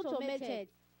was so tormented.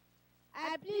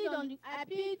 I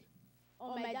plead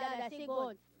on my dad. I say,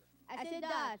 God, I said,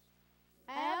 Dad,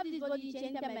 I have this body itch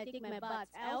anytime I take my bath.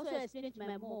 I also explained to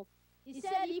my mom. He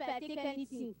said if I take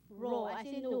anything raw, I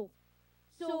said no.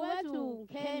 So we went to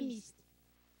chemist.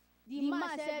 The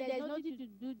man said there's nothing to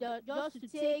do, just to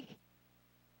take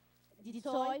the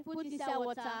toy, put inside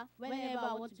water whenever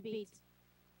I want to bathe.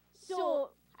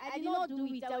 So I did not do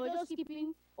it. I was just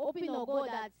keeping hoping on God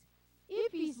that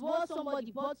if it's what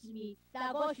somebody bought to me,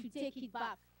 that God should take it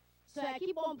back. So I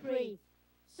keep on praying.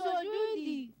 So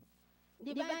during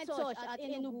the divine touch at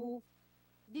Enugu,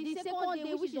 the second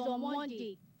day, which is on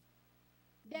Monday,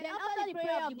 then after the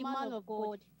prayer of the man of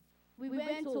God, we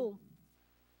went home.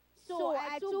 So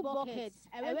I took buckets.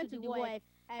 I went to the wife.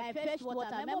 I fetched water.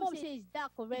 My mom says it's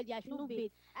dark already. I shouldn't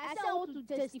bathe. I said I want to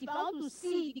testify. I want to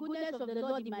see the goodness of the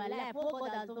Lord in my life, what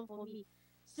God has done for me.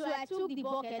 So I took the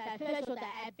bucket. I fetched water.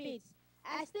 I bathed.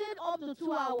 I stayed up to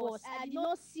 2 hours. I did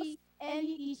not see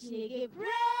any itching again.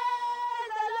 Praise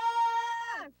the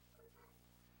Lord!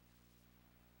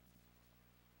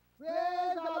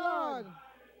 Praise the Lord!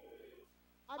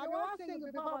 I been wan sing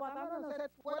before, but I don't know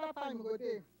whether time go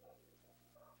dey.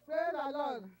 Praise the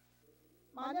Lord.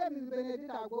 My name is Benedict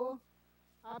Agbo.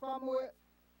 I'm from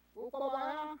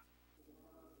Okobara,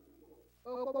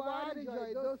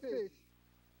 Joy, those states.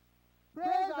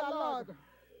 Praise the Lord.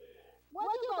 What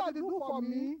you God do for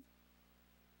me?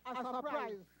 A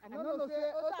surprise. I don't know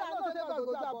say God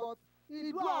go do, but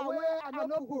He do away and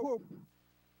no hope.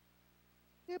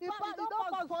 He don't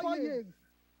pass 4 years.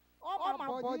 All my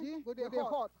body go dey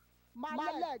hot. My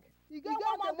leg. You get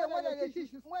one day when they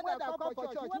teach, when they come for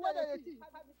church, when they teach,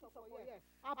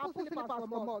 I put slippers for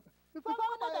my mouth. Before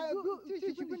when they do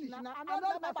teach finish, I don't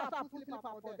remember I put slippers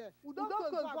for there. We don't go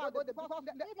there because if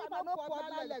I don't put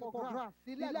my leg for ground,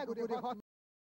 the leg go dey hot.